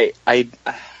 I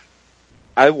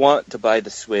want to buy the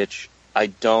Switch. I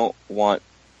don't want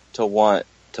to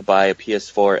buy a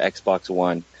PS4, Xbox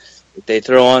One. If they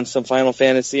throw on some Final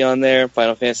Fantasy on there,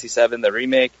 Final Fantasy VII, the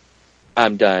remake,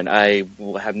 I'm done. I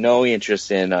will have no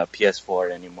interest in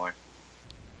PS4 anymore.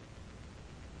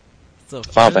 So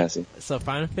Final Fantasy. So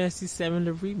Final Fantasy VII,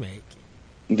 the remake.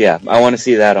 Yeah, I want to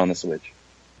see that on the Switch.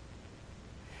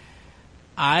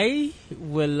 I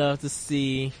would love to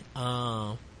see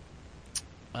a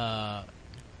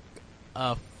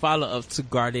follow-up to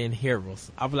Guardian Heroes.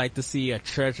 I would like to see a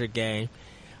treasure game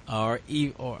or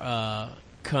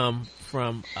come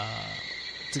from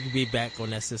to be back on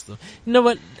that system. You know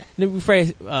what? Let me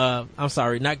rephrase. I'm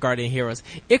sorry, not Guardian Heroes.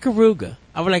 Ikaruga.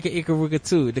 I would like an Ikaruga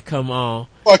 2 to come on.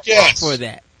 Fuck yes. For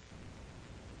that.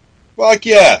 Fuck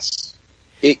yes.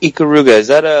 Ikaruga, is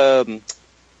that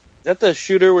the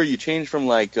shooter where you change from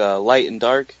like light and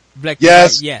dark? Black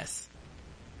yes. White, yes.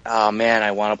 Oh man,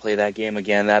 I want to play that game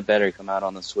again. That better come out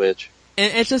on the Switch.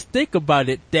 And just think about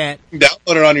it, that You can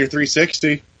download it on your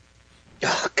 360.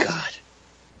 Oh god.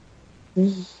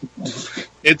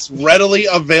 It's readily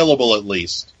available, at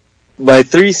least. My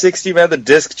 360, man, the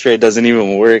disc tray doesn't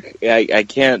even work. I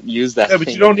can't use that. Yeah, but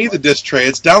you don't need the disc tray.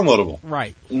 It's downloadable.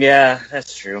 right. Yeah,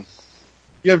 that's true.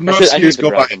 You have no I need excuse to to go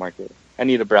browse buy the it. market. I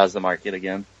need to browse the market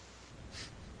again.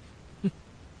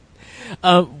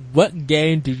 What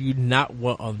game do you not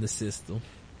want on the system?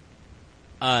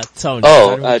 Tony,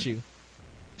 Oh, starting with you.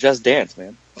 Just Dance,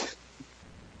 man.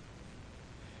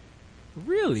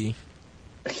 Really?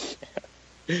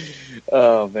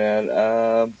 Oh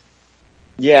man.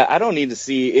 Yeah, I don't need to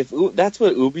see if that's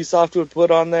what Ubisoft would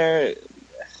put on there.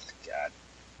 God,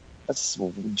 that's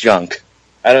junk.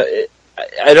 I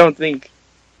don't think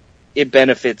it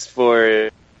benefits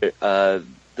for the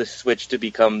Switch to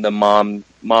become the mom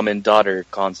and daughter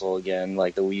console again,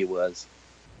 like the Wii was.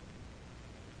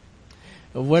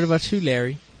 What about you,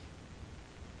 Larry?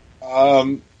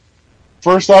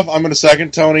 First off, I'm going to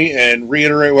second Tony and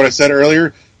reiterate what I said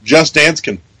earlier. Just Dance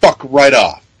can fuck right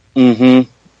off. Mm-hmm.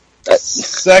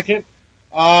 Second,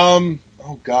 oh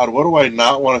god, what do I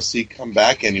not want to see come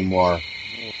back anymore?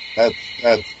 Or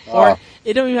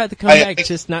it don't even have to come back;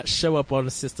 just not show up on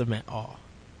the system at all.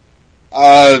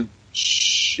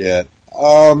 Shit. It's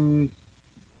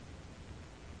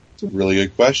a really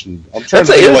good question. I'm trying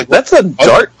to think that's a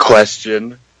dark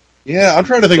question. Yeah, I'm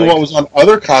trying to think of what was on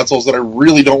other consoles that I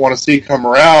really don't want to see come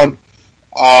around.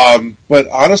 But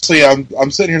honestly, I'm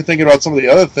sitting here thinking about some of the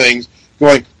other things,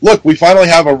 going, look, we finally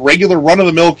have a regular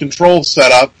run-of-the-mill control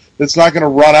setup that's not going to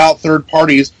run out third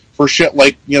parties for shit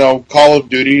like, Call of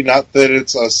Duty. Not that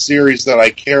it's a series that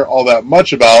I care all that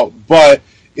much about, but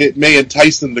it may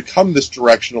entice them to come this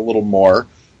direction a little more.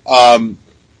 But,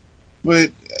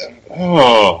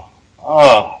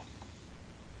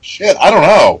 shit, I don't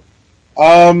know.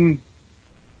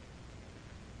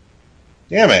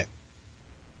 Damn it.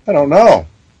 I don't know.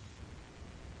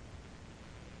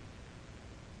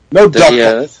 No Duck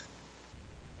Hunt.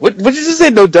 What did you just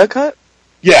say? No Duck Hunt?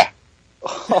 Yeah.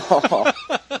 Oh.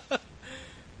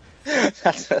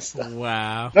 That's messed up.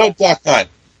 Wow. No Duck Hunt.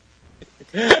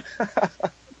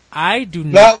 I do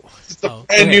not. It's the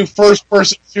brand new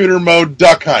first-person shooter mode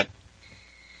Duck Hunt.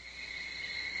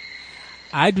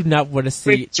 I do not want to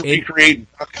see to recreate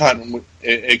Duck Hunt,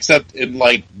 except in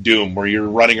like Doom, where you're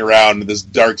running around this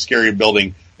dark, scary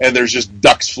building, and there's just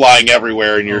ducks flying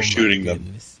everywhere, and you're shooting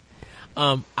them.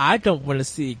 I don't want to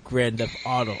see Grand Theft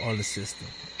Auto on the system.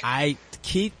 I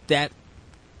keep that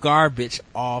garbage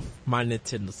off my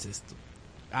Nintendo system.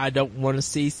 I don't want to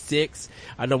see 6.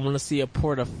 I don't want to see a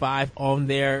port of 5 on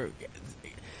there.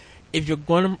 if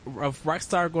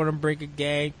Rockstar going to bring a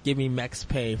game, give me Max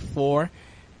Payne 4,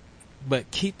 but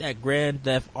keep that Grand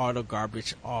Theft Auto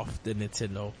garbage off the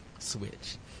Nintendo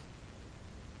Switch.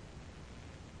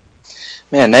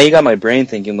 Man, now you got my brain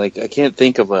thinking. Like, I can't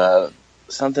think of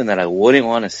something that I wouldn't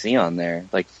want to see on there.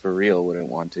 Like, for real, wouldn't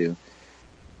want to.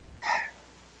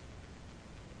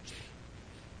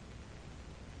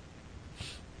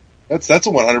 That's a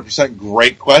 100%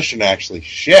 great question, actually.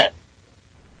 Shit.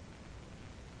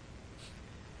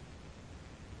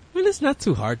 I mean, it's not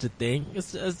too hard to think.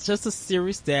 It's just a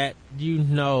series that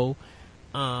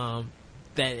that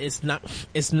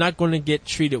it's not going to get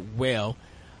treated well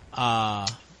on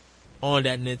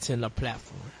that Nintendo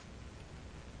platform.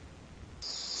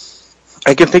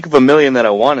 I can think of a million that I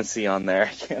want to see on there.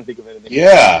 I can't think of anything.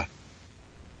 Yeah.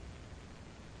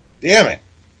 Damn it.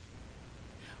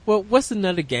 Well, what's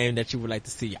another game that you would like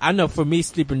to see? I know for me,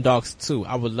 Sleeping Dogs 2.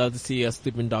 I would love to see a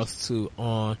Sleeping Dogs 2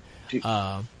 on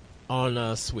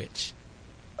Switch.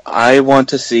 I want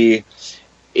to see,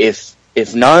 if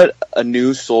not a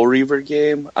new Soul Reaver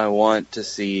game, I want to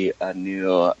see a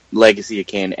new Legacy of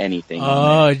Kain anything.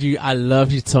 I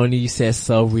love you, Tony. You said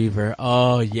Soul Reaver.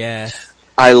 Oh, yes.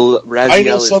 I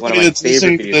know somebody that's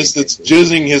listening to this that's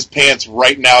jizzing his pants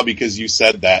right now because you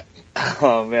said that.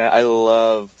 Oh man, I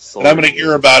love Soul And I'm going to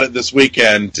hear about it this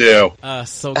weekend too.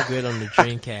 So good on the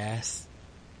Dreamcast.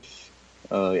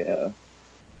 Oh yeah.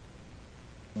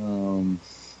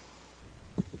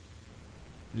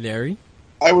 Larry?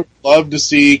 I would love to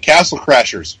see Castle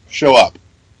Crashers show up.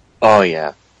 Oh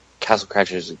yeah. Castle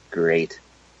Crashers is great.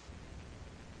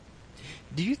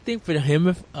 Do you think for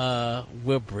him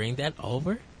will bring that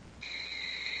over?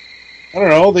 I don't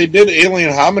know. They did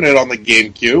Alien Hominid on the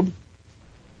GameCube.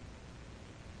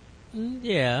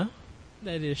 Yeah,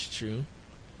 that is true.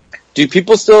 Do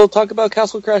people still talk about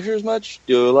Castle Crashers much?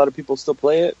 Do a lot of people still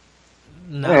play it?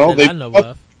 Not that I know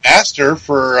of. Master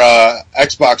for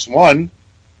Xbox One,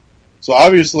 so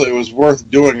obviously it was worth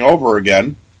doing over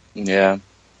again. Yeah.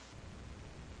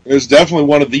 It was definitely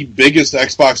one of the biggest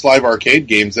Xbox Live Arcade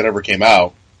games that ever came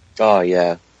out. Oh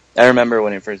yeah, I remember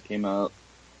when it first came out.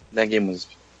 That game was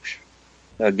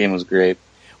great.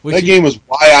 That game was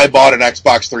why I bought an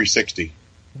Xbox 360.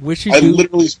 I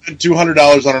literally spent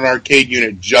 $200 on an arcade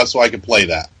unit just so I could play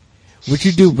that. Would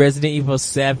you do Resident Evil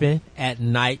 7 at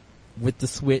night with the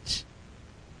Switch?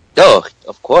 Oh,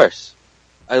 of course.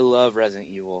 I love Resident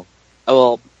Evil.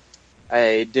 Well,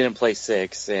 I didn't play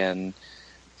 6, and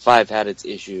 5 had its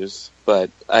issues, but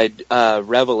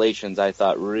Revelations I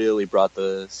thought really brought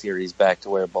the series back to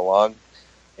where it belonged.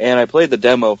 And I played the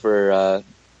demo for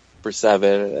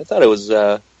 7. I thought it was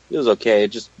okay.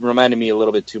 It just reminded me a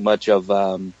little bit too much of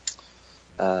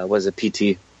was it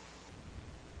PT?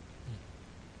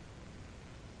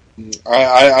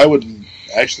 I would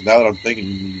actually, now that I'm thinking,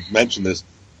 you mentioned this.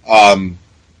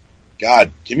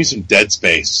 God, give me some Dead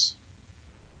Space.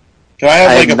 Can I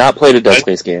have have not played a Dead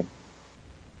Space game.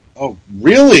 Oh,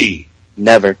 really?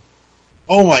 Never.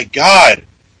 Oh my God!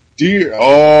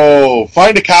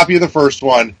 Find a copy of the first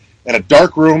one in a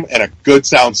dark room and a good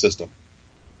sound system.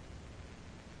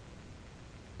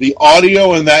 The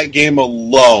audio in that game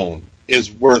alone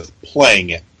is worth playing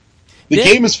it. The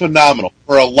game is phenomenal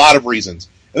for a lot of reasons.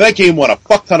 And that game won a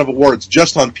fuck ton of awards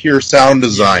just on pure sound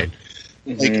design.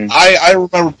 Mm-hmm. Like I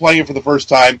remember playing it for the first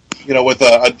time, with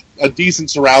a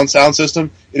decent surround sound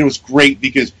system, and it was great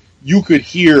because you could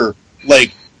hear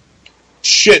like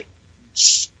shit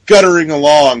scuttering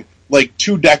along like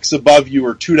 2 decks above you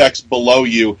or 2 decks below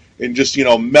you, and just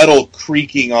metal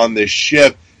creaking on this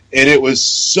ship, and it was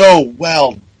so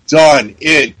well done.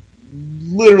 It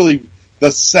literally,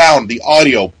 the sound, the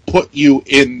audio put you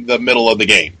in the middle of the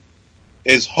game.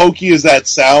 As hokey as that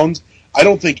sounds, I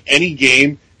don't think any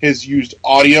game has used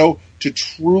audio to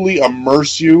truly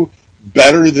immerse you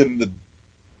better than the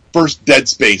first Dead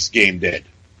Space game did.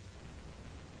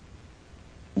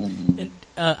 And,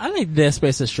 I like Dead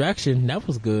Space Extraction. That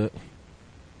was good.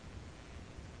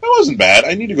 That wasn't bad.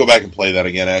 I need to go back and play that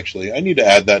again, actually. I need to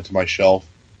add that to my shelf.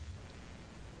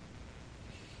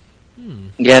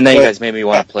 Yeah, now you guys made me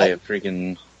want to play a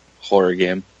freaking horror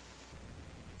game.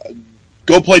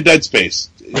 Go play Dead Space.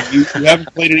 You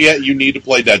haven't played it yet, you need to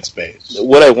play Dead Space.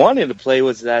 What I wanted to play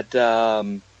was that,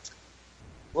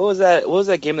 what was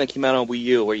that game that came out on Wii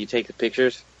U where you take the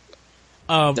pictures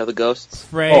of the ghosts?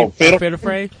 Fatal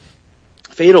Frame?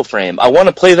 Fatal Frame. I want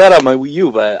to play that on my Wii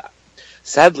U, but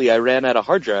sadly I ran out of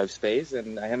hard drive space,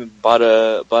 and I haven't bought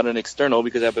an external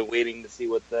because I've been waiting to see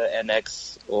what the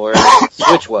NX or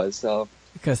Switch was. So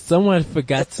because someone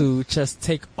forgot to just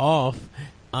take off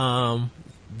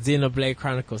Xenoblade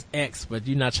Chronicles X, but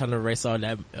you're not trying to erase all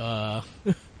that.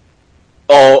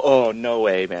 Oh, no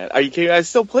way, man. Are you kidding? I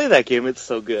still play that game. It's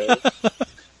so good.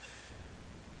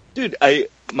 Dude, I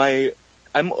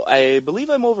believe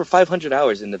I'm over 500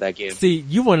 hours into that game. See,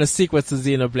 you want a sequel to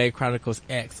Xenoblade Chronicles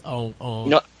X on.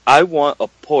 You know, I want a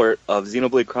port of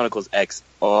Xenoblade Chronicles X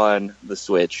on the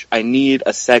Switch. I need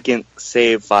a second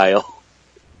save file.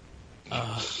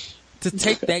 To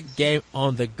take that game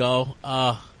on the go,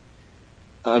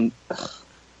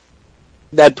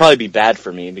 that'd probably be bad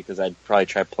for me because I'd probably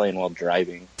try playing while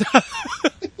driving.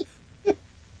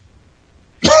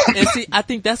 and see, I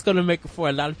think that's gonna make it for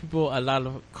a lot of people, a lot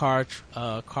of car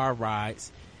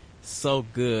rides so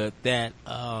good that,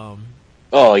 oh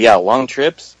yeah, long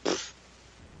trips. It's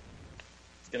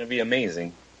gonna be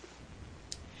amazing.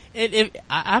 And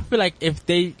I feel like if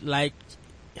they like,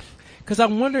 cause I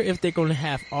wonder if they're gonna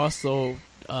have also,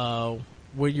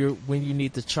 when you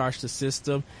need to charge the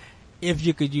system, if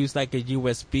you could use like a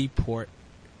USB port,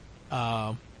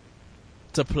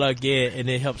 to plug in and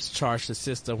it helps charge the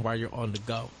system while you're on the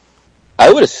go.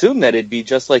 I would assume that it'd be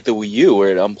just like the Wii U where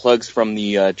it unplugs from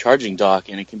the charging dock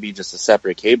and it can be just a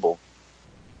separate cable.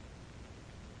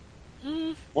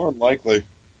 More than likely.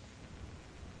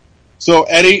 So,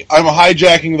 Eddie, I'm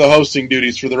hijacking the hosting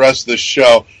duties for the rest of this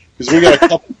show because we got a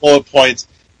couple bullet points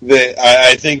that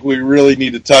I think we really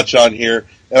need to touch on here.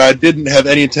 And I didn't have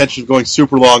any intention of going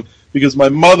super long because my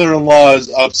mother-in-law is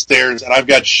upstairs and I've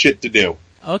got shit to do.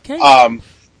 Okay.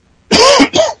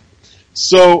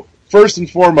 So, first and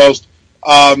foremost,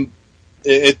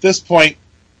 at this point,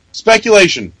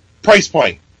 speculation, price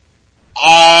point.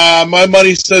 My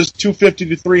money says $250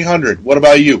 to $300. What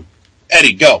about you?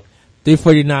 Eddie, go.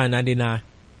 $349.99.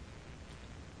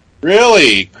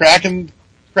 Really? Cracking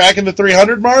the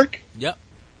 300 mark? Yep.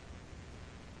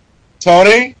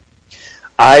 Tony?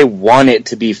 I want it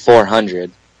to be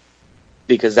 400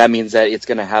 because that means that it's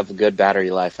going to have a good battery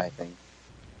life, I think.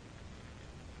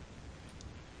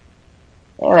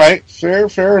 All right,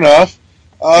 fair enough.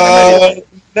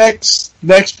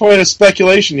 Next point of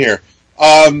speculation here.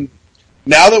 Now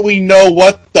that we know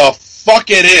what the fuck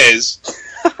it is,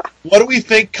 what do we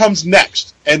think comes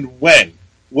next and when?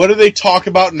 What do they talk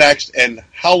about next and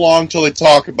how long till they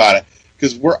talk about it?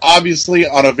 Because we're obviously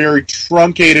on a very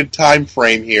truncated time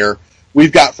frame here.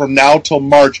 We've got from now till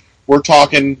March, we're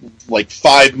talking like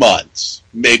 5 months,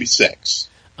 maybe 6.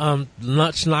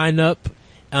 Launch lineup,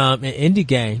 and indie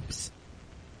games.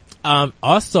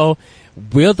 Also,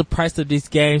 will the price of these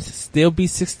games still be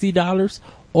 $60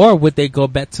 or would they go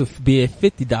back to being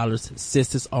 $50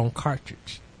 since it's on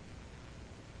cartridge?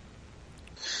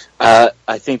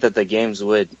 I think that the games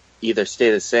would either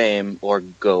stay the same or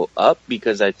go up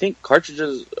because I think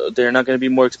cartridges, they're not going to be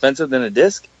more expensive than a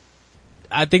disc.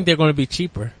 I think they're going to be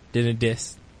cheaper than a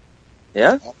disc.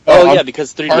 Yeah? Oh, yeah,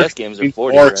 because 3DS games are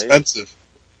 40, more right? expensive.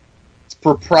 It's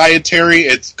proprietary.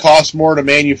 It costs more to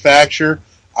manufacture.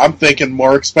 I'm thinking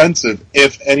more expensive,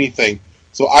 if anything.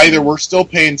 So either we're still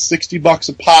paying $60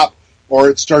 a pop, or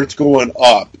it starts going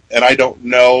up. And I don't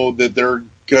know that they're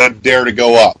gonna dare to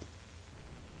go up.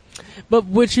 But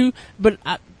would you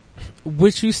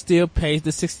still pay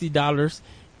the $60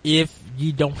 if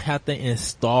you don't have to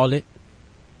install it?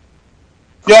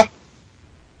 Yeah,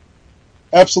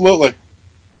 absolutely.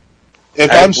 If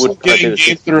I'm still getting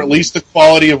games that are at least the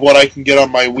quality of what I can get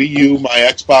on my Wii U, my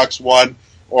Xbox One,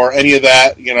 or any of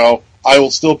that, I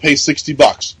will still pay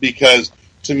 $60 because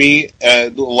to me,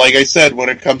 like I said, when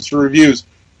it comes to reviews,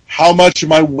 how much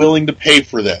am I willing to pay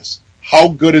for this? How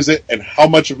good is it, and how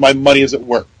much of my money is it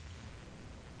worth?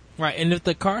 Right, and if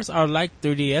the cards are like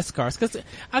 3DS cards, because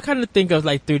I kind of think of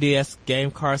like 3DS game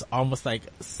cards almost like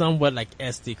somewhat like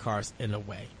SD cards in a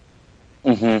way.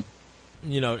 Mm-hmm.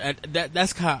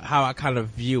 That's how I kind of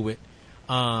view it.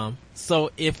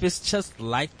 So if it's just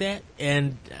like that,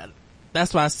 and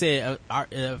that's why I said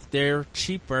if they're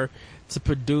cheaper to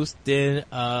produce than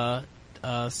than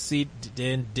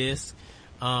disc,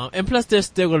 and plus they're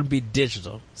still going to be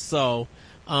digital. So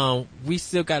we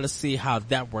still got to see how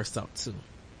that works out too.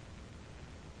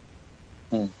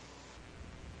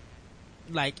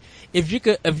 Like if you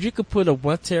could put a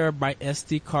 1 terabyte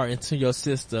SD card into your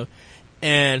system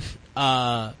and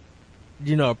pre-download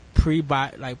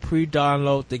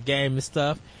the game and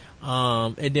stuff,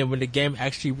 and then when the game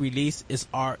actually released, it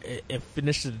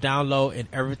finished the download and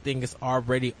everything is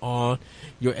already on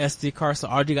your SD card. So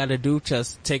all you got to do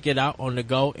just take it out on the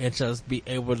go and just be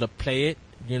able to play it,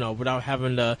 without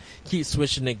having to keep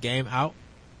switching the game out.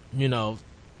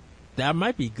 That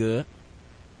might be good.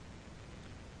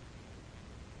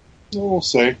 We'll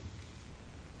see.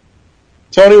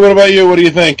 Tony, what about you? What do you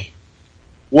think?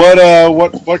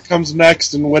 What comes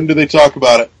next, and when do they talk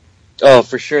about it? Oh,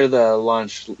 for sure the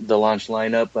launch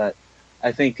lineup, but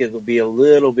I think it'll be a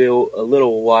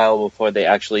little while before they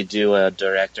actually do a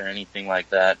direct or anything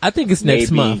like that. I think it's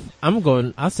next Maybe-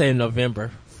 month. I'll say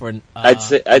November for. I'd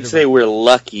say we're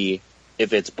lucky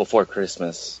if it's before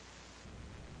Christmas.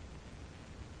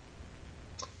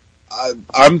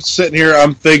 I'm sitting here,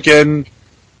 I'm thinking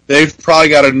they've probably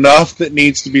got enough that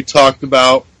needs to be talked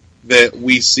about that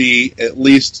we see at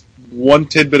least one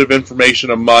tidbit of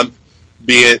information a month,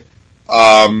 be it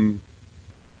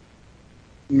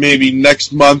maybe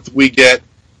next month we get,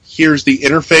 here's the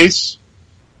interface,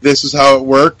 this is how it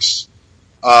works.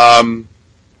 After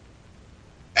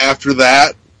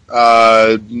that,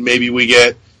 maybe we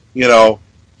get,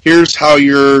 here's how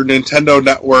your Nintendo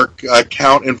Network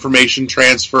account information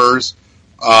transfers.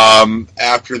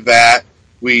 After that,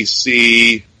 we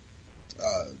see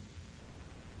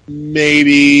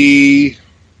maybe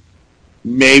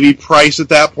price at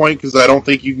that point, because I don't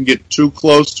think you can get too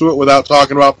close to it without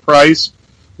talking about price,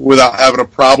 without having a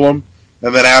problem.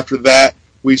 And then after that,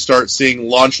 we start seeing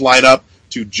launch lineup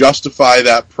to justify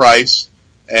that price,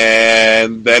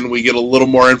 and then we get a little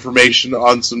more information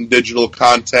on some digital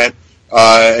content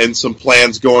and some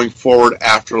plans going forward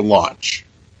after launch.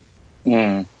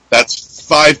 That's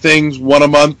 5 things, one a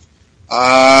month.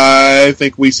 I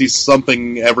think we see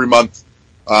something every month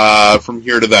from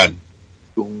here to then.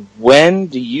 When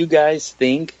do you guys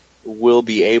think we'll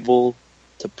be able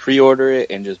to pre-order it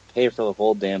and just pay for the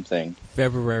whole damn thing?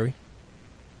 February.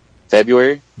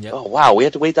 February? Yep. Oh, wow. We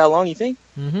have to wait that long, you think?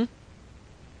 Mm-hmm.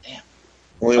 Damn.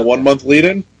 Only a 1 month lead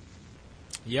in?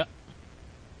 Yep.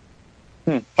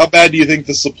 How bad do you think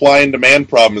the supply and demand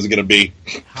problem is going to be?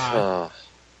 High.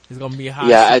 It's going to be a high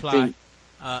Yeah, supply. I think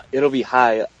it'll be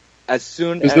high as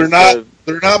soon as Because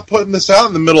they're not putting this out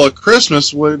in the middle of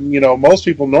Christmas when, most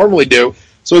people normally do.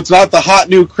 So it's not the hot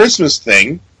new Christmas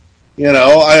thing.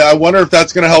 I wonder if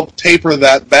that's going to help taper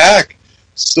that back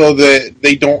so that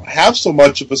they don't have so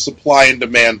much of a supply and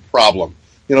demand problem.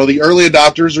 The early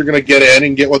adopters are going to get in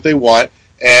and get what they want,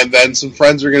 and then some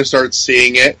friends are going to start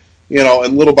seeing it,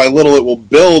 and little by little it will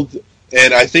build,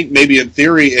 and I think maybe in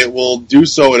theory it will do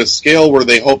so at a scale where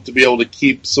they hope to be able to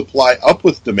keep supply up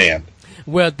with demand.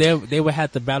 Well, they would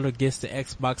have to battle against the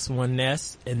Xbox One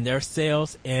S in their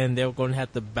sales, and they're going to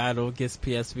have to battle against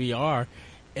PSVR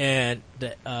and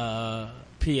the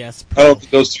PS Pro. I don't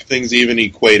think those two things even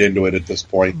equate into it at this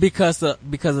point. Because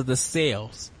of the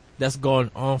sales that's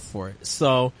going on for it.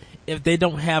 So if they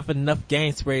don't have enough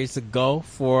games ready to go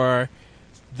for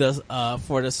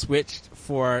the Switch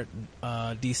for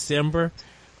December,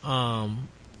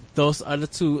 those other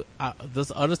two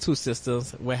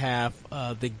systems will have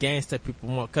the games that people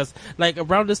want. Because like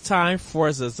around this time,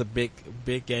 Forza is a big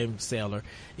game seller.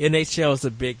 NHL is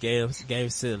a big game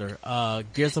seller.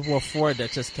 Gears of War 4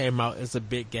 that just came out is a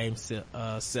big game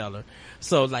seller.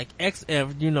 So like with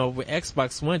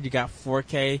Xbox One, you got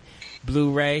 4K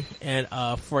Blu-ray and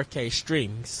 4K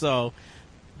streaming. So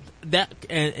that,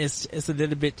 and it's a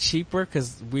little bit cheaper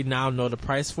because we now know the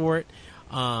price for it.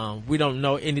 We don't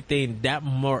know anything that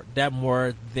more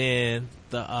than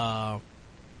the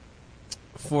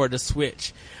for the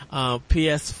Switch.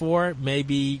 PS4,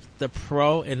 maybe the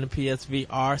Pro and the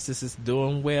PSVR, since it's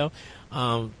doing well.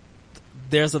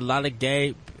 There's a lot of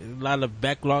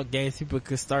backlog games people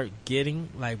could start getting,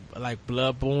 like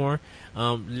Bloodborne.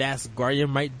 Last Guardian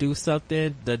might do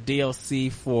something. The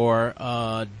DLC for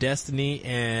Destiny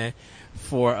and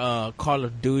for Call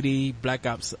of Duty, Black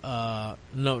Ops, no,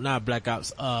 not Black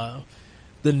Ops,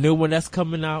 the new one that's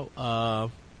coming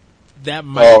out, that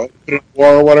might... Infinite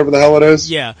War or whatever the hell it is?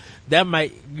 Yeah, that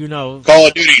might, Call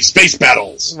of Duty, Space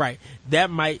Battles! Right. That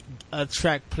might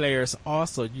attract players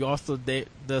also. You also, the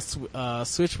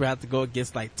Switch will have to go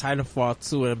against like Titanfall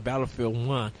 2 and Battlefield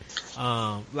 1.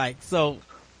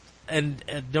 And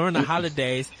during the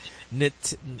holidays,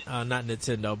 not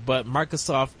Nintendo, but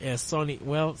Microsoft and Sony,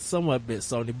 well, somewhat bit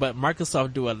Sony, but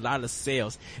Microsoft do a lot of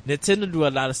sales. Nintendo do a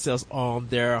lot of sales on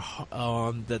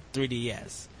the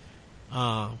 3DS.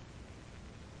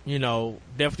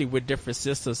 Definitely with different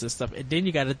systems and stuff. And then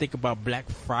you got to think about Black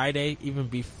Friday even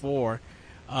before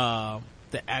the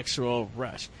actual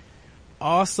rush.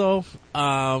 Also,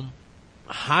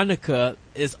 Hanukkah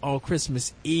is on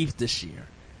Christmas Eve this year.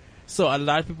 So a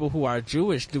lot of people who are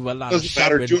Jewish do a lot of Doesn't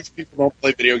matter. shopping. Jewish people don't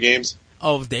play video games.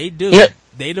 Oh, they do. Yeah.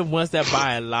 They the ones that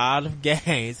buy a lot of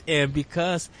games. And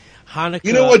because Hanukkah...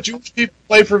 You know what Jewish people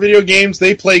play for video games?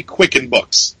 They play Quicken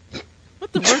Books.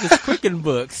 What the fuck is Quicken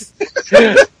Books?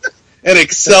 An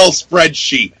Excel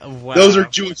spreadsheet. Wow. Those are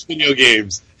Jewish video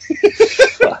games.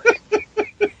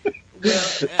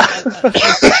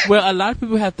 Well, a lot of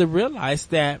people have to realize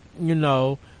that,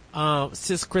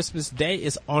 since Christmas Day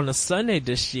is on a Sunday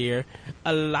this year,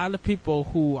 a lot of people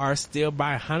who are still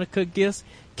buying Hanukkah gifts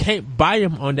can't buy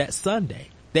them on that Sunday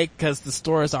because the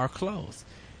stores are closed.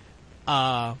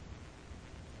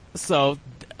 So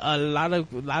a lot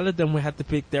of them will have to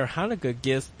pick their Hanukkah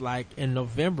gifts like in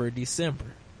November, December.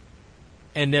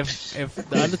 And if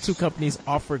the other two companies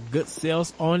offer good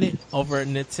sales on it over at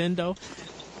Nintendo,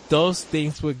 those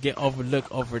things would get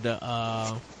overlooked over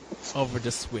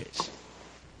the Switch.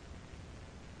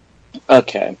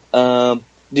 Okay.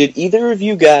 Did either of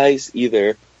you guys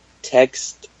either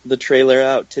text the trailer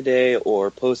out today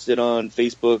or post it on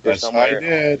Facebook or somewhere? Yes, I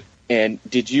did. And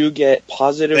did you get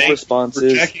positive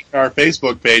responses? For checking our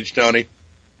Facebook page, Tony.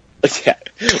 Yeah.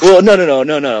 Well, no.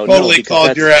 Totally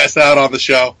called your ass out on the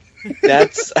show.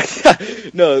 That's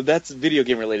no, that's video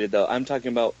game related though. I'm talking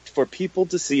about for people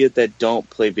to see it that don't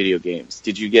play video games.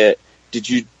 Did you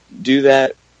do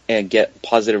that and get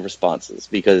positive responses?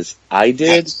 Because I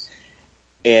did. Yes.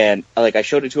 And like I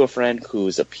showed it to a friend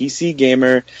who's a PC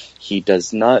gamer. He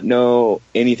does not know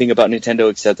anything about Nintendo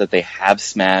except that they have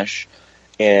Smash.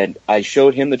 And I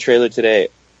showed him the trailer today,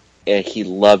 and he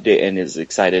loved it and is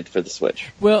excited for the Switch.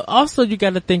 Well, also you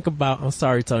got to think about. I'm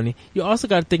sorry, Tony. You also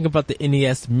got to think about the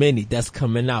NES Mini that's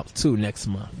coming out too next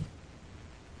month.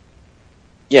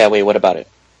 Yeah. Wait. What about it?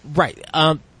 Right.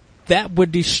 That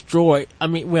would destroy. I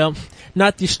mean, well,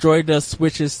 not destroy the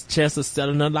Switch's chance of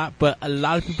selling a lot, but a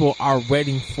lot of people are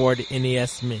waiting for the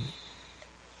NES Mini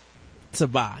to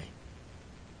buy.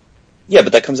 Yeah,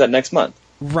 but that comes out next month.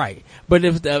 Right. But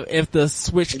if the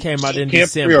Switch came out in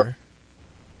December.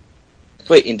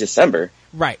 Wait, in December?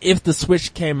 Right. If the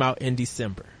Switch came out in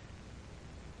December.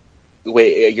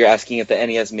 Wait, you're asking if the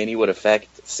NES Mini would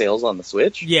affect sales on the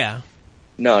Switch? Yeah.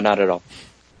 No, not at all.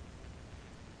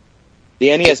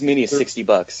 The NES Mini is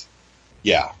 $60.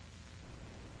 Yeah.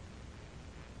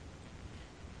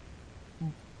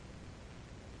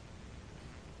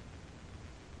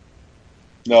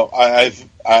 No,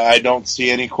 I don't see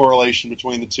any correlation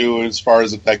between the two as far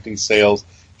as affecting sales.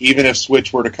 Even if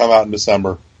Switch were to come out in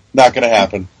December, not going to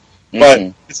happen. Mm-hmm.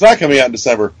 But it's not coming out in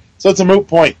December, so it's a moot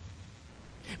point.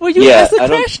 Well, you asked the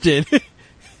question.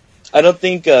 I don't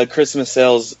think Christmas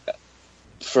sales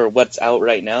for what's out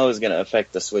right now is going to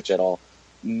affect the Switch at all.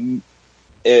 Nah,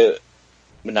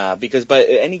 because by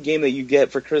any game that you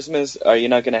get for Christmas, are you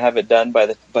not going to have it done by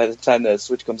the time the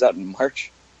Switch comes out in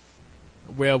March?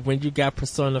 Well, when you got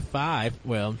Persona 5,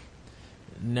 well,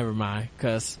 never mind,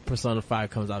 because Persona 5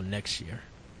 comes out next year.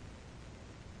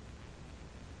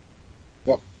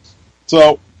 Yep.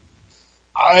 So,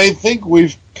 I think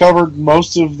we've covered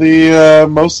most of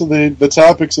the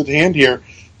topics at hand here.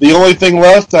 The only thing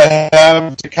left I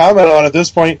have to comment on at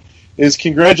this point is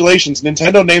congratulations,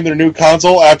 Nintendo named their new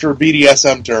console after a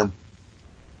BDSM term.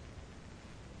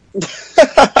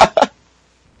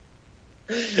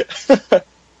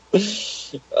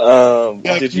 You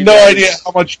have no idea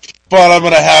how much fun I'm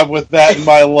going to have with that in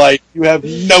my life. You have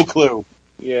no clue.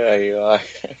 Yeah, you are.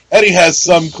 Eddie has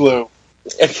some clue.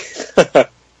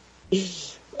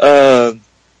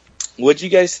 What'd you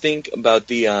guys think about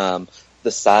the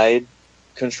side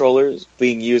controllers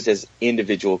being used as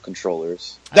individual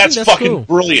controllers? That's fucking cool.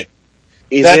 Brilliant.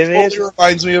 That totally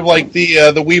reminds me of like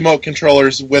the Wiimote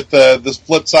controllers with the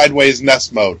flip sideways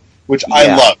nest mode, which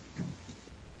I love.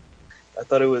 I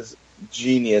thought it was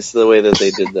genius the way that they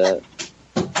did that.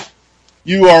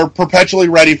 You are perpetually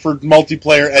ready for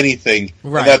multiplayer anything,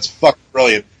 right? And that's fucking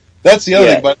brilliant. That's the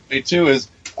other thing, by the way, too, is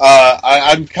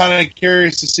I'm kind of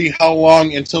curious to see how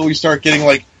long until we start getting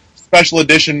like special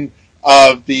edition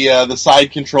of the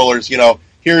side controllers. You know,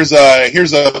 here's a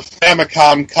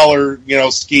Famicom color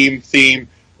scheme theme,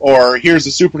 or here's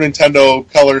a Super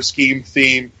Nintendo color scheme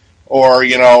theme, or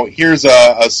here's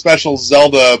a special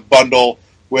Zelda bundle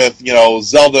with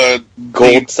Zelda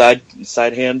gold side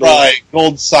handle, right?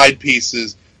 Gold side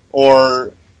pieces,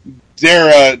 or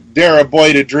Dare a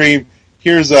Boy to Dream.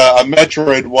 Here's a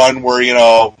Metroid one where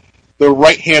the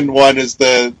right hand one is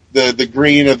the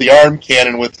green of the arm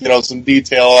cannon with some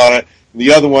detail on it.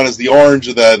 The other one is the orange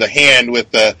of the hand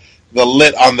with the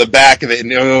lit on the back of it.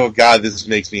 And oh god, this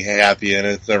makes me happy, and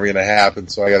it's never gonna happen.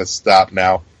 So I got to stop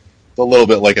now. It's a little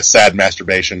bit like a sad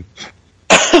masturbation.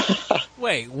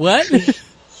 Wait, what?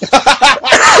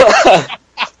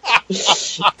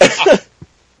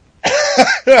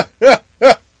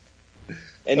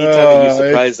 Anytime you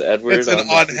surprise Edward, it's an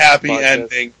unhappy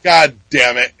ending. God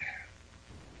damn it!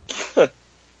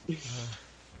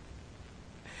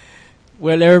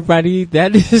 Well, everybody,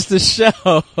 that is the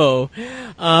show.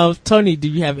 Tony, do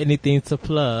you have anything to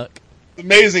plug? It's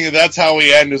amazing that that's how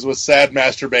we end, is with sad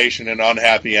masturbation and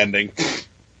unhappy ending.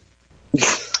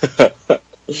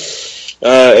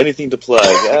 Anything to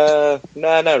plug?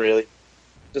 Nah, not really.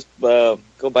 Just go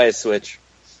buy a Switch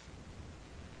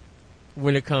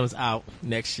When it comes out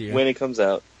next year. when it comes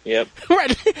out. Yep,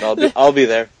 Right. I'll be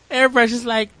there. Everybody's just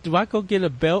like, do I go get a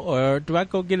belt or do I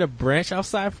go get a branch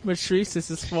outside from a tree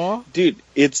since it's fall? Dude,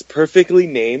 it's perfectly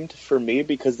named for me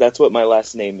because that's what my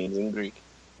last name means in Greek.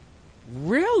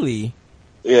 Really?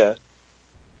 Yeah,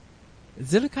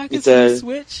 Zillikakis It's on a- the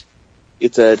Switch?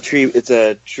 it's a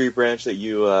tree branch that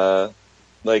you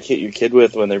like hit your kid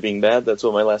with when they're being bad. That's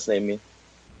what my last name means.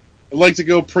 I'd like to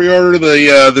go pre-order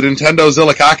the Nintendo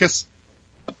Zillikakis.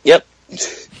 Yep.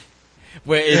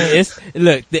 Where it is,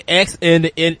 look, the X and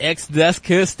the NX does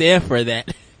could stand for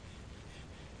that.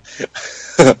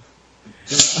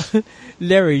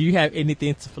 Larry, you have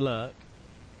anything to plug?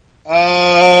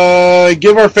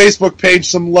 Give our Facebook page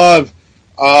some love.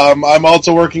 I'm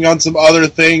also working on some other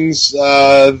things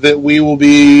that we will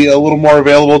be a little more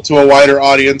available to a wider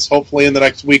audience. Hopefully in the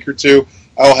next week or two,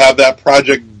 I'll have that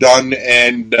project done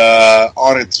and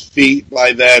on its feet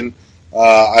by then.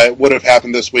 It would have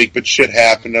happened this week, but shit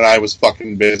happened and I was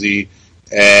fucking busy.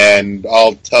 And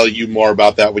I'll tell you more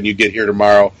about that when you get here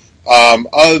tomorrow.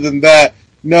 Other than that,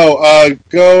 no,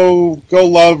 go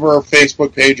love our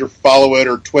Facebook page or follow it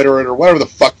or Twitter it or whatever the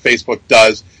fuck Facebook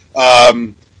does.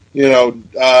 I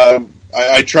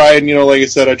try and, like I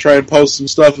said, I try and post some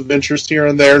stuff of interest here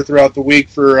and there throughout the week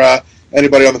for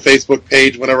anybody on the Facebook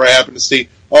page whenever I happen to see,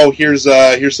 oh, here's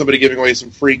somebody giving away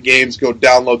some free games, go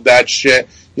download that shit,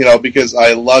 because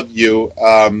I love you.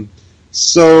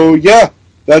 So, yeah,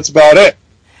 that's about it.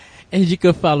 And you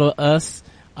can follow us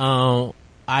on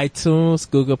iTunes,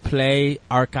 Google Play,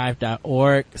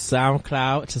 archive.org,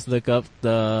 SoundCloud. Just look up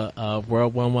the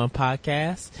World 11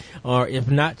 podcast. Or if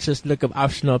not, just look up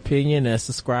Optional Opinion and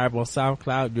subscribe on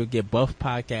SoundCloud. You'll get both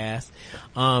podcasts.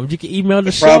 You can email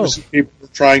the show. I promise you people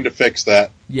are trying to fix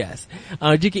that. Yes.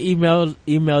 You can email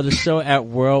the show at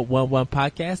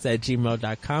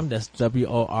world11podcast@gmail.com. That's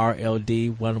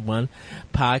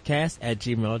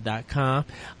WORLD11podcast@gmail.com.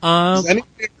 Does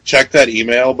anybody check that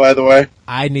email, by the way?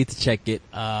 I need to check it.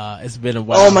 It's been a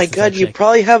while. Oh my since god, I you checked.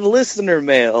 probably have listener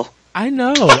mail. I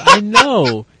know.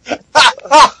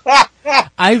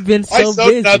 I've been I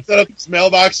busy. not set up this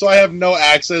mailbox, so I have no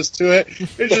access to it.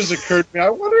 It just occurred to me, I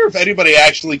wonder if anybody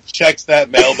actually checks that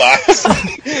mailbox.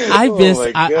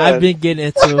 I've been getting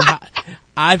into.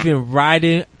 I've been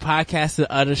writing, podcasting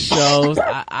other shows.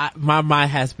 My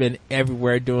mind has been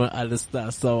everywhere doing other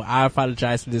stuff. So I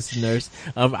apologize, listeners.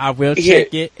 I will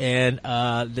check it and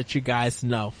let you guys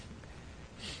know.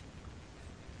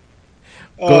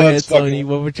 Go ahead, Tony.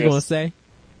 What were you going to say?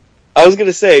 I was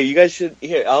gonna say, you guys should,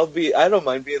 I don't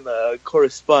mind being the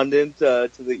correspondent to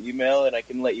the email, and I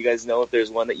can let you guys know if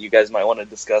there's one that you guys might want to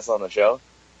discuss on the show.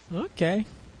 Okay.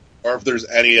 Or if there's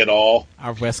any at all.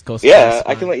 Our West Coast. Yeah,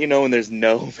 I can let you know when there's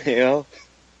no mail.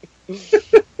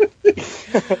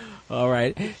 All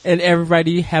right. And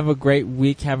everybody have a great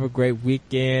week. Have a great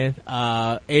weekend.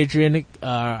 Adrian,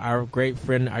 our great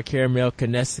friend, our caramel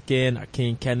Kinesican, our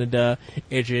King Canada,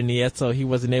 Adrian Nieto, he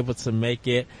wasn't able to make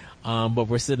it. But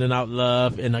we're sending out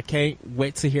love, and I can't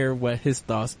wait to hear what his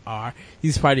thoughts are.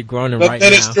 He's probably groaning right now.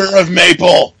 The Minister of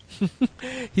Maple.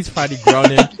 He's probably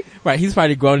groaning. Right, he's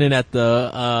probably groaning at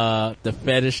the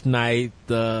fetish night,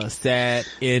 the sad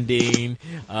ending.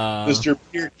 Mr.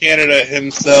 Pure Canada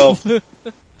himself.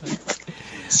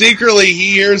 Secretly,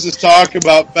 he hears us talk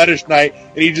about fetish night,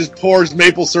 and he just pours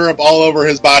maple syrup all over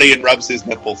his body and rubs his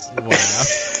nipples. Wow.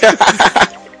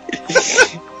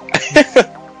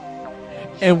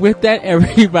 And with that,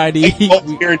 everybody. I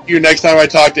won't guarantee you next time I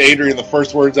talk to Adrian, the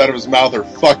first words out of his mouth are,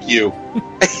 fuck you.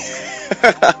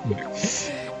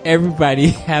 Everybody,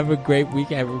 have a great week.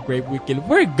 Have a great weekend.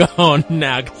 We're gone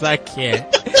now because I can't.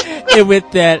 And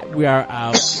with that, we are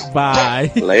out.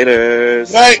 Bye. Later.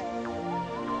 Night.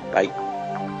 Bye.